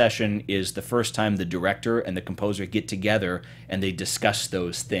 Spotting session is the first time the director and the composer get together and they discuss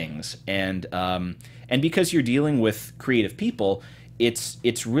those things. And because you're dealing with creative people,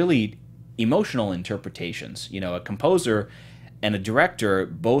 it's really emotional interpretations. A composer and a director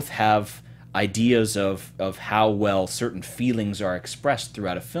both have ideas of how well certain feelings are expressed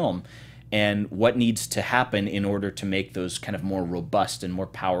throughout a film. and what needs to happen in order to make those kind of more robust and more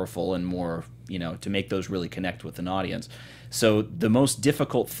powerful and more, to make those really connect with an audience. So the most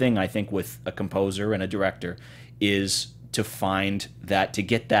difficult thing, I think, with a composer and a director is to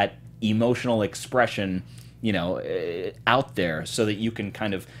get that emotional expression, out there, so that you can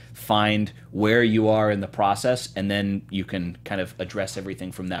kind of find where you are in the process, and then you can kind of address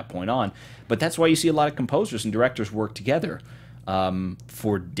everything from that point on. But that's why you see a lot of composers and directors work together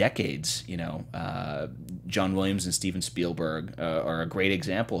for decades. John Williams and Steven Spielberg are a great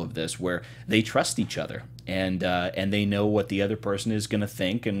example of this, where they trust each other, and they know what the other person is going to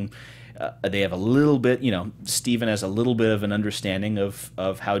think, and they have a little bit, Steven has a little bit of an understanding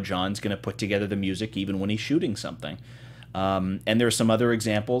of how John's going to put together the music, even when he's shooting something. And there are some other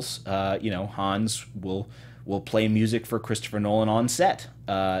examples. Hans will play music for Christopher Nolan on set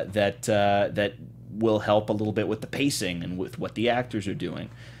that will help a little bit with the pacing and with what the actors are doing,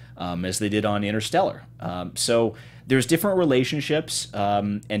 as they did on Interstellar. So there's different relationships,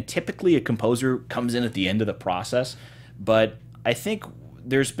 and typically a composer comes in at the end of the process. But I think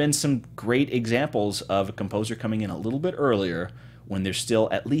there's been some great examples of a composer coming in a little bit earlier, when they're still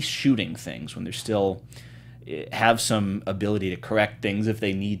at least shooting things, when they're still have some ability to correct things if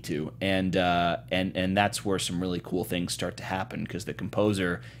they need to, and that's where some really cool things start to happen, because the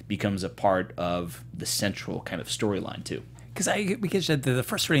composer becomes a part of the central kind of storyline too. Because the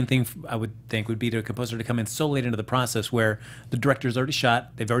frustrating thing I would think would be to a composer to come in so late into the process, where the director's already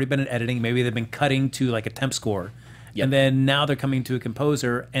shot, they've already been in editing, maybe they've been cutting to like a temp score. Yep. And then now they're coming to a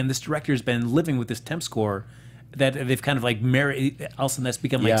composer, and this director's been living with this temp score that they've kind of like married. All of a sudden, that's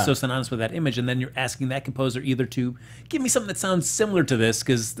become like so synonymous with that image, and then you're asking that composer either to give me something that sounds similar to this,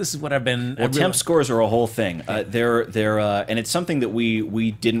 because this is what I've been. Well, temp scores are a whole thing. They're and it's something that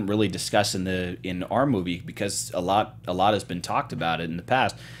we didn't really discuss in our movie, because a lot has been talked about it in the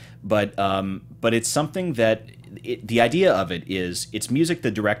past, but it's something that the idea of it is, it's music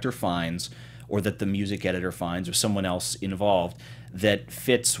the director finds, or that the music editor finds, or someone else involved, that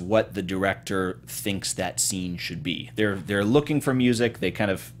fits what the director thinks that scene should be. They're looking for music. They kind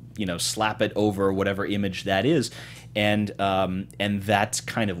of slap it over whatever image that is, and that's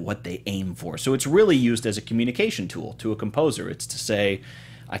kind of what they aim for. So it's really used as a communication tool to a composer. It's to say,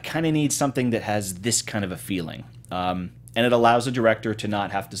 I kind of need something that has this kind of a feeling, and it allows a director to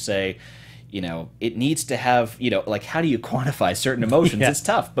not have to say, it needs to have, like, how do you quantify certain emotions? It's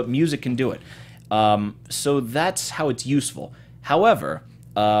tough, but music can do it. So that's how it's useful. However,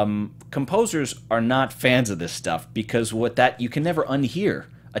 composers are not fans of this stuff, because you can never unhear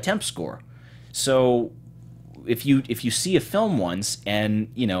a temp score. So if you see a film once, and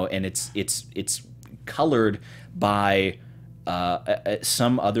and it's colored by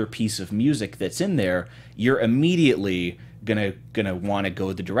some other piece of music that's in there, you're immediately gonna want to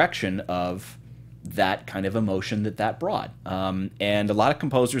go the direction of that kind of emotion that brought. And a lot of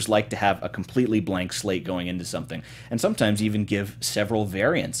composers like to have a completely blank slate going into something, and sometimes even give several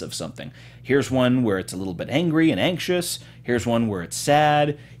variants of something. Here's one where it's a little bit angry and anxious. Here's one where it's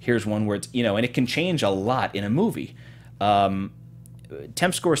sad. Here's one where it's, and it can change a lot in a movie.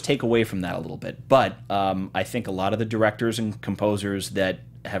 Temp scores take away from that a little bit, but I think a lot of the directors and composers that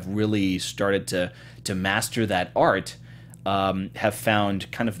have really started to master that art have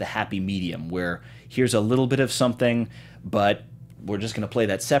found kind of the happy medium, where here's a little bit of something, but we're just going to play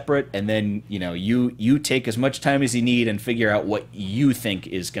that separate, and then you take as much time as you need and figure out what you think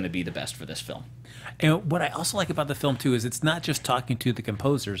is going to be the best for this film. And what I also like about the film too is it's not just talking to the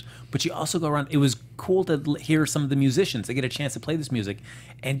composers, but you also go around. It was cool to hear some of the musicians. They get a chance to play this music,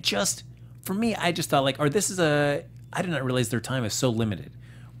 and just for me, I just thought like, I did not realize their time is so limited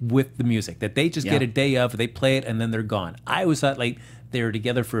with the music, that they just get a day of, they play it, and then they're gone. I always thought like they were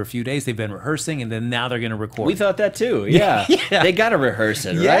together for a few days, they've been rehearsing, and then now they're going to record. We thought that too, yeah. They got to rehearse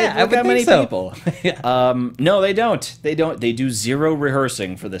it, right? Yeah, Look how many people. Yeah. No, they don't. They do zero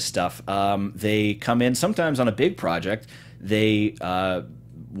rehearsing for this stuff. They come in sometimes on a big project. They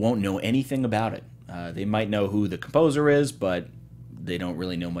won't know anything about it. They might know who the composer is, but they don't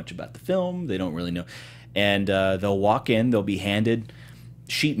really know much about the film. They don't really know. And they'll walk in, they'll be handed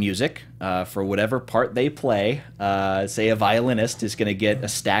sheet music for whatever part they play. Say a violinist is going to get a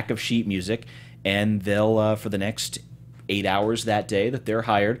stack of sheet music, and they'll, for the next 8 hours that day that they're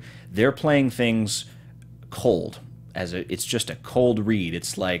hired, they're playing things cold. It's just a cold read.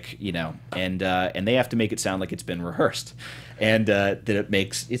 It's like, and they have to make it sound like it's been rehearsed, and that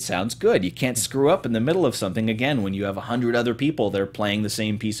it sounds good. You can't screw up in the middle of something. Again, when you have 100 other people that are playing the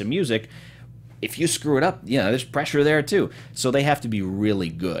same piece of music, if you screw it up, there's pressure there too. So they have to be really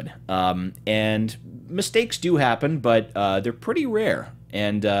good. And mistakes do happen, but they're pretty rare.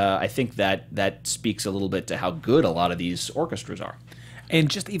 And I think that speaks a little bit to how good a lot of these orchestras are. And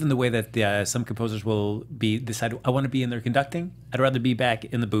just even the way that some composers will decide, I want to be in there conducting. I'd rather be back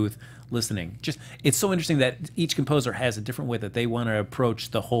in the booth listening. Just, it's so interesting that each composer has a different way that they want to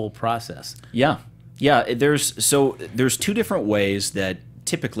approach the whole process. Yeah. There's two different ways that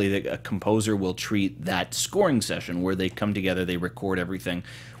typically a composer will treat that scoring session, where they come together, they record everything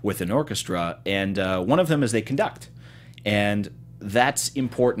with an orchestra, and one of them is they conduct. And that's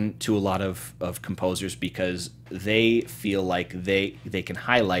important to a lot of composers because they feel like they can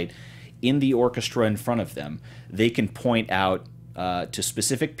highlight in the orchestra in front of them. They can point out to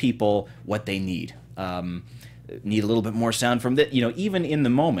specific people what they need. Need a little bit more sound from that. Even in the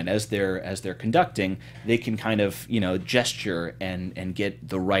moment as they're conducting, they can kind of gesture and get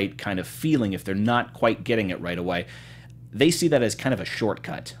the right kind of feeling if they're not quite getting it right away. They see that as kind of a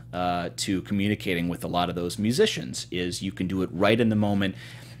shortcut to communicating with a lot of those musicians, is you can do it right in the moment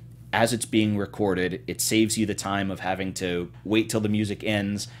as it's being recorded. It saves you the time of having to wait till the music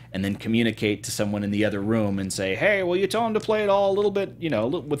ends and then communicate to someone in the other room and say, hey, will you tell them to play it all a little bit,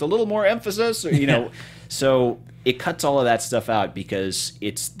 with a little more emphasis, or, So it cuts all of that stuff out because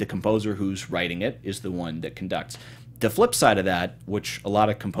it's the composer who's writing it is the one that conducts. The flip side of that, which a lot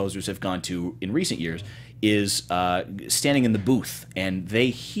of composers have gone to in recent years, is standing in the booth, and they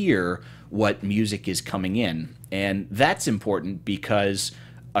hear what music is coming in. And that's important because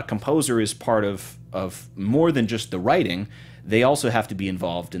a composer is part of more than just the writing. They also have to be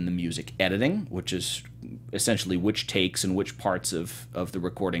involved in the music editing, which is essentially which takes and which parts of the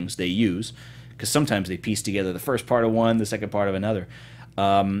recordings they use, because sometimes they piece together the first part of one, the second part of another,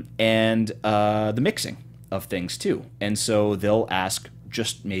 and the mixing of things too. And so they'll ask,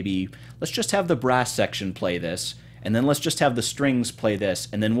 let's just have the brass section play this, and then let's just have the strings play this,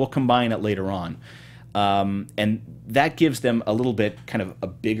 and then we'll combine it later on. And that gives them a little bit kind of a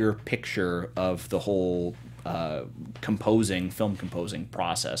bigger picture of the whole film composing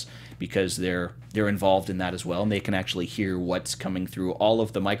process, because they're involved in that as well, and they can actually hear what's coming through all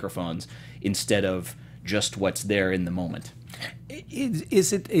of the microphones instead of just what's there in the moment.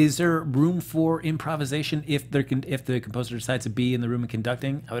 Is there room for improvisation if the composer decides to be in the room and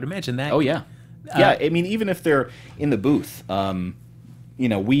conducting? I would imagine that. Oh yeah, I mean, even if they're in the booth,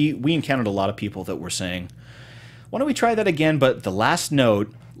 we encountered a lot of people that were saying, why don't we try that again? But the last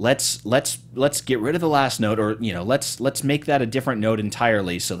note, let's get rid of the last note, or let's make that a different note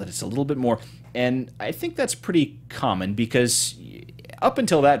entirely so that it's a little bit more. And I think that's pretty common, because up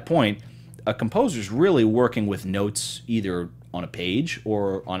until that point, a composer's really working with notes either on a page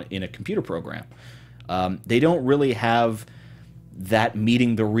or in a computer program. They don't really have that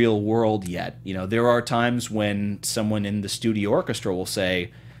meeting the real world yet. There are times when someone in the studio orchestra will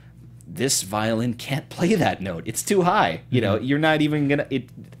say, this violin can't play that note. It's too high. You're not even gonna.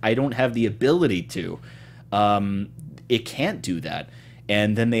 I don't have the ability to. It can't do that.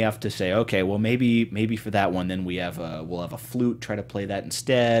 And then they have to say, okay, well, maybe for that one, then we'll have a flute try to play that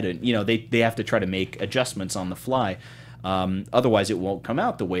instead, and they have to try to make adjustments on the fly. Otherwise, it won't come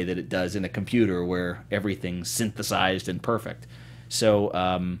out the way that it does in a computer where everything's synthesized and perfect. So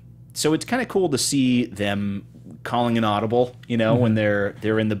it's kind of cool to see them calling an audible, when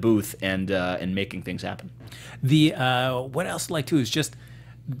they're in the booth and making things happen. What else I like too is just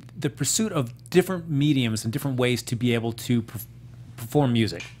the pursuit of different mediums and different ways to be able to perform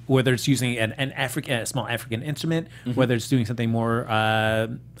music, whether it's using a small African instrument, whether it's doing something more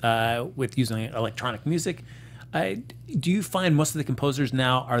with using electronic music. Do you find most of the composers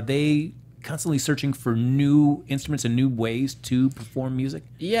now, are they constantly searching for new instruments and new ways to perform music?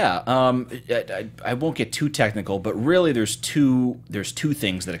 Yeah, I won't get too technical, but really there's two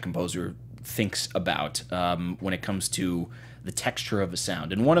things that a composer thinks about when it comes to the texture of a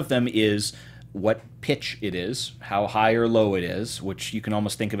sound. And one of them is what pitch it is, how high or low it is, which you can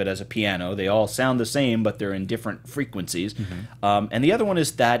almost think of it as a piano. They all sound the same, but they're in different frequencies. And the other one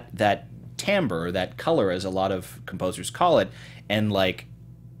is that timbre, that color, as a lot of composers call it, and like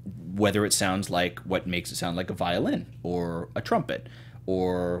whether it sounds like what makes it sound like a violin or a trumpet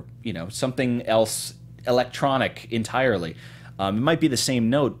or something else electronic entirely. It might be the same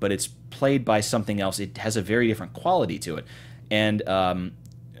note, but it's played by something else. It has a very different quality to it. And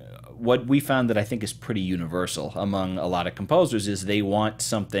what we found that I think is pretty universal among a lot of composers is they want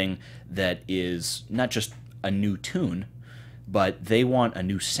something that is not just a new tune, but they want a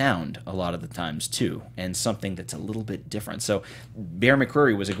new sound a lot of the times too, and something that's a little bit different. So Bear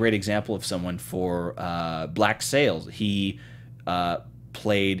McCreary was a great example of someone for Black Sails. He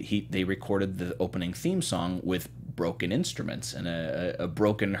they recorded the opening theme song with broken instruments and a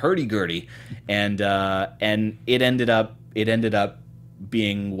broken hurdy-gurdy, and it ended up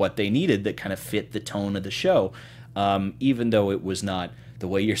being what they needed that kind of fit the tone of the show. Even though it was not the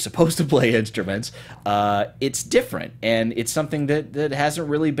way you're supposed to play instruments, it's different, and it's something that hasn't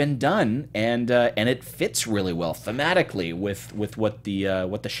really been done, and it fits really well thematically with what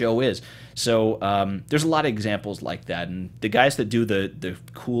the show is. So there's a lot of examples like that, and the guys that do the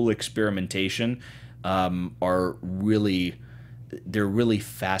cool experimentation are really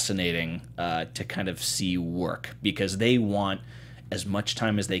fascinating to kind of see work, because they want as much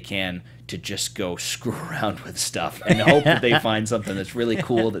time as they can to just go screw around with stuff and hope that they find something that's really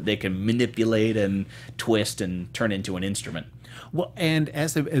cool that they can manipulate and twist and turn into an instrument. Well, and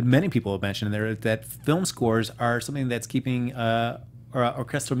as many people have mentioned there, that film scores are something that's keeping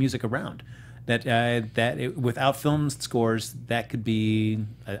orchestral music around. Without film scores, that could be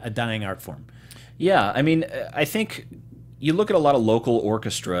a dying art form. Yeah, I mean, I think you look at a lot of local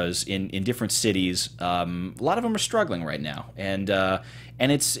orchestras in different cities. A lot of them are struggling right now, and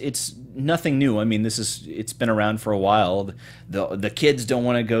it's nothing new. I mean, it's been around for a while. The kids don't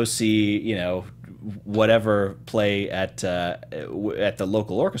want to go see whatever play at the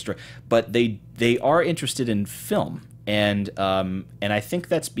local orchestra, but they are interested in film, and I think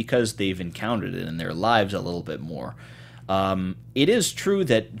that's because they've encountered it in their lives a little bit more. It is true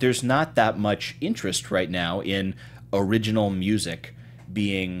that there's not that much interest right now in original music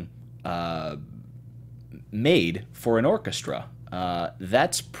being made for an orchestra.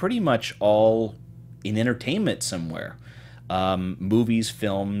 That's pretty much all in entertainment somewhere. Movies,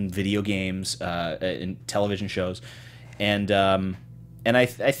 film, video games, and television shows. And I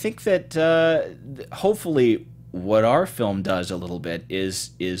think that hopefully what our film does a little bit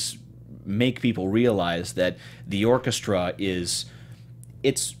is make people realize that the orchestra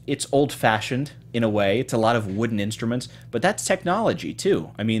it's old-fashioned in a way. It's a lot of wooden instruments, but that's technology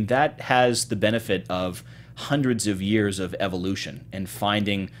too. I mean, that has the benefit of hundreds of years of evolution and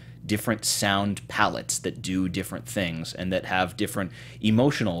finding different sound palettes that do different things and that have different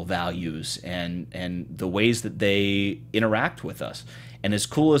emotional values and the ways that they interact with us. And as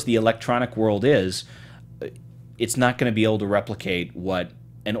cool as the electronic world is, it's not going to be able to replicate what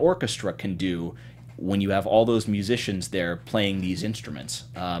an orchestra can do when you have all those musicians there playing these instruments.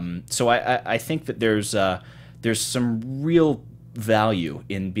 So I think that there's some real value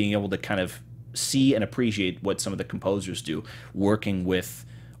in being able to kind of see and appreciate what some of the composers do, working with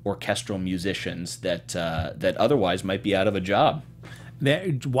orchestral musicians that otherwise might be out of a job.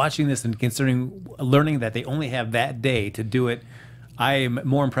 Watching this and learning that they only have that day to do it, I am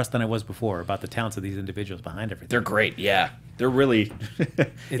more impressed than I was before about the talents of these individuals behind everything. They're great, yeah. They're really,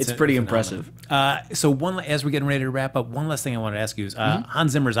 it's pretty impressive. So as we're getting ready to wrap up, one last thing I want to ask you is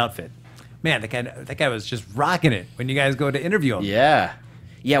Hans Zimmer's outfit. Man, that guy was just rocking it when you guys go to interview him.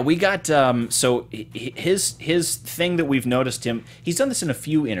 Yeah, we got so his thing that we've noticed him. He's done this in a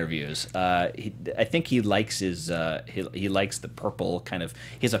few interviews. I think he likes his he likes the purple kind of.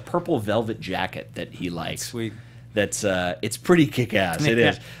 He has a purple velvet jacket that he likes. Sweet. That's it's pretty kick-ass. It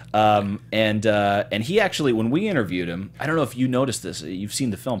is. And he actually, when we interviewed him, I don't know if you noticed this. You've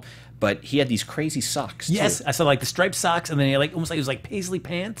seen the film, but he had these crazy socks. Yes, too. I saw like the striped socks, and then he almost like it was like paisley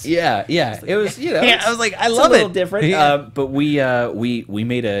pants. Yeah. It was I was like, I love it. It's a little different. Yeah. But we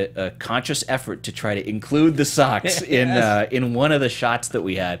made a conscious effort to try to include the socks in one of the shots that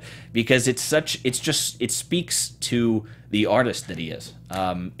we had, because it speaks to the artist that he is.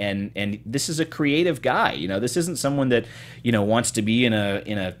 And this is a creative guy. This isn't someone that wants to be in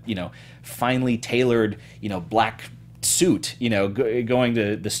a finely tailored black suit going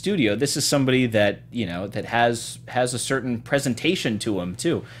to the studio. This is somebody that that has a certain presentation to him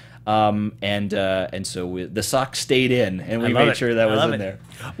too. And so the socks stayed in, and we made sure that was in there.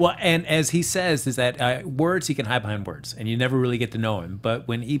 Well, and as he says, is that words, he can hide behind words, and you never really get to know him. But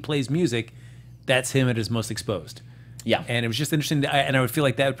when he plays music, that's him at his most exposed. Yeah, and it was just interesting, and I would feel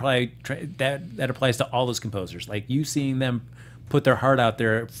like that would probably that applies to all those composers, like you seeing them put their heart out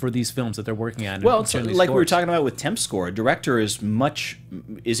there for these films that they're working on. Well, it's like we were talking about with temp score, a director is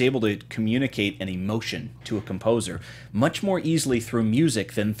able to communicate an emotion to a composer much more easily through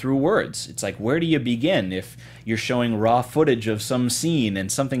music than through words. It's like, where do you begin if you're showing raw footage of some scene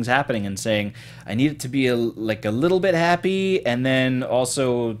and something's happening and saying, I need it to be like a little bit happy and then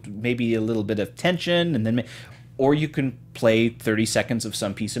also maybe a little bit of tension, and then or you can play 30 seconds of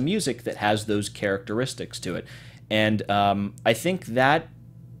some piece of music that has those characteristics to it. And I think that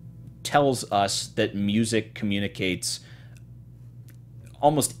tells us that music communicates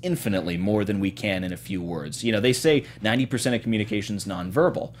almost infinitely more than we can in a few words. They say 90% of communication is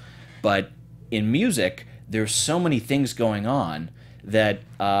nonverbal, but in music, there's so many things going on that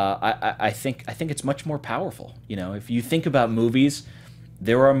I think it's much more powerful. If you think about movies,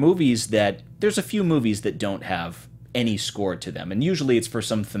 there are movies that there's a few movies that don't have any score to them, and usually it's for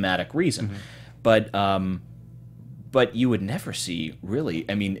some thematic reason. But you would never see, really,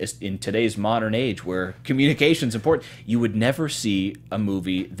 I mean, in today's modern age where communication's important, you would never see a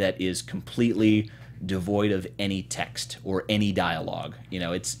movie that is completely devoid of any text or any dialogue. You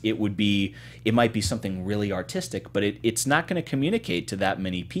know, it might be something really artistic, but it's not going to communicate to that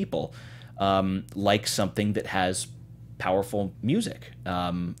many people like something that has powerful music.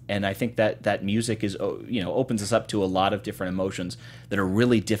 And I think that music is, opens us up to a lot of different emotions that are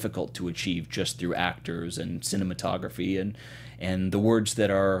really difficult to achieve just through actors and cinematography and the words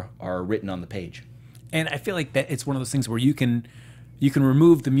that are written on the page. And I feel like that it's one of those things where you can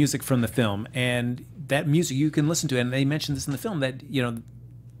remove the music from the film, and that music you can listen to. And they mentioned this in the film that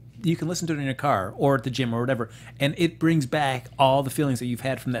you can listen to it in your car or at the gym or whatever, and it brings back all the feelings that you've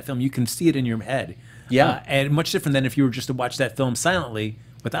had from that film. You can see it in your head. Yeah, and much different than if you were just to watch that film silently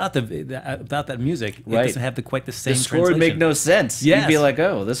without that music. It right. doesn't have quite the same. The score would make no sense. Yes. You'd be like,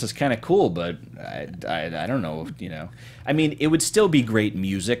 oh, this is kind of cool, but I don't know. I mean, it would still be great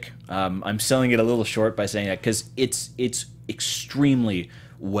music. I'm selling it a little short by saying that because it's extremely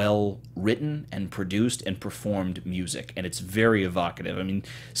well written and produced and performed music, and it's very evocative. I mean,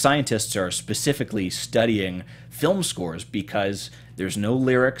 scientists are specifically studying film scores because there's no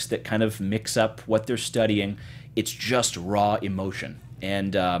lyrics that kind of mix up what they're studying. It's just raw emotion,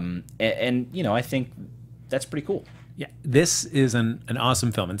 and I think that's pretty cool. Yeah, this is an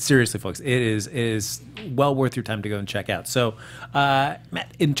awesome film, and seriously, folks, it is well worth your time to go and check out. So,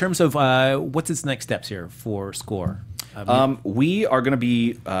 Matt, in terms of what's its next steps here for score? We are going to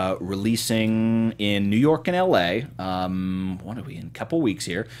be releasing in New York and LA. What are we in? A couple weeks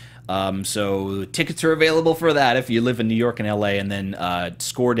here. So tickets are available for that if you live in New York and LA, and then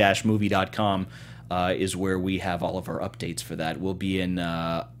score-movie.com is where we have all of our updates for that. We'll be in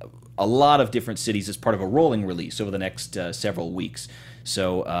a lot of different cities as part of a rolling release over the next several weeks.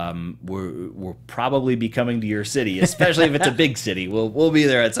 So we'll probably be coming to your city, especially if it's a big city. We'll be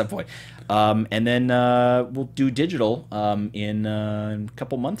there at some point. And then we'll do digital in a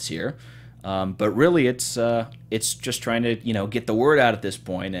couple months here. But really, it's just trying to get the word out at this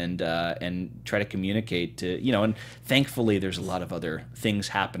point and try to communicate to and thankfully there's a lot of other things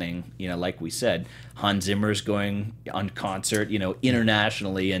happening. Like we said, Hans Zimmer's going on concert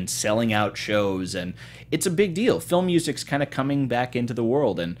internationally and selling out shows, and it's a big deal. Film music's kind of coming back into the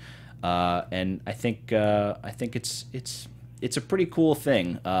world, and I think it's a pretty cool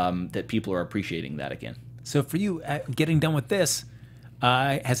thing that people are appreciating that again. So for you, getting done with this.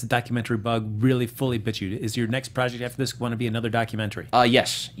 Has the documentary bug really fully bit you? Is your next project after this going to be another documentary?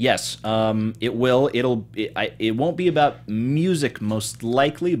 Yes. It will. It won't be about music most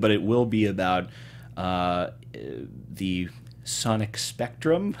likely, but it will be about the sonic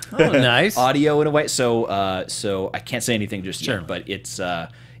spectrum. Oh, nice. Audio in a way. So I can't say anything just yet, but it's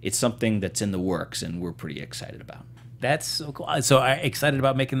something that's in the works, and we're pretty excited about. That's so cool. So excited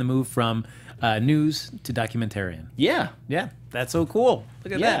about making the move from news to documentarian. Yeah. That's so cool.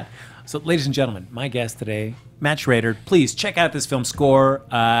 Look at that. So, ladies and gentlemen, my guest today, Matt Schrader. Please check out this film, Score,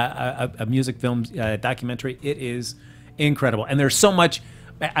 a music film documentary. It is incredible, and there's so much.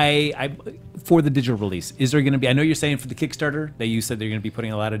 For the digital release, is there going to be? I know you're saying for the Kickstarter that you said they're going to be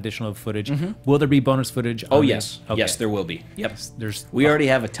putting a lot of additional footage. Mm-hmm. Will there be bonus footage? Oh yes, yes, there will be. Yep, we already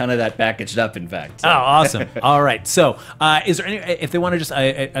have a ton of that packaged up. In fact. So. Oh, awesome! All right. So, is there any? If they want to just,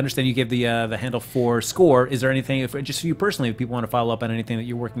 I understand you gave the handle for Score. Is there anything, just for you personally, if people want to follow up on anything that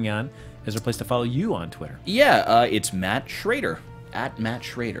you're working on, is there a place to follow you on Twitter? Yeah, it's Matt Schrader. At Matt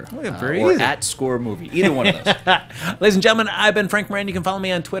Schrader. Oh, yeah, very or easy. At Score Movie. Either one of those. Ladies and gentlemen, I've been Frank Moran. You can follow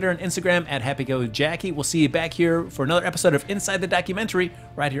me on Twitter and Instagram at HappyGoJackie. We'll see you back here for another episode of Inside the Documentary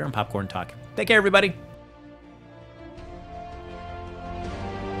right here on Popcorn Talk. Take care, everybody.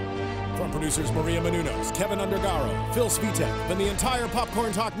 From producers Maria Menounos, Kevin Undergaro, Phil Svitek, and the entire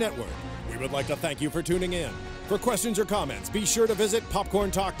Popcorn Talk Network, we would like to thank you for tuning in. For questions or comments, be sure to visit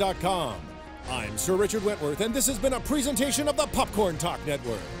popcorntalk.com. I'm Sir Richard Wentworth, and this has been a presentation of the Popcorn Talk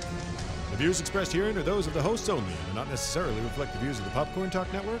Network. The views expressed herein are those of the hosts only and do not necessarily reflect the views of the Popcorn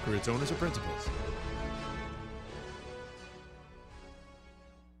Talk Network or its owners or principals.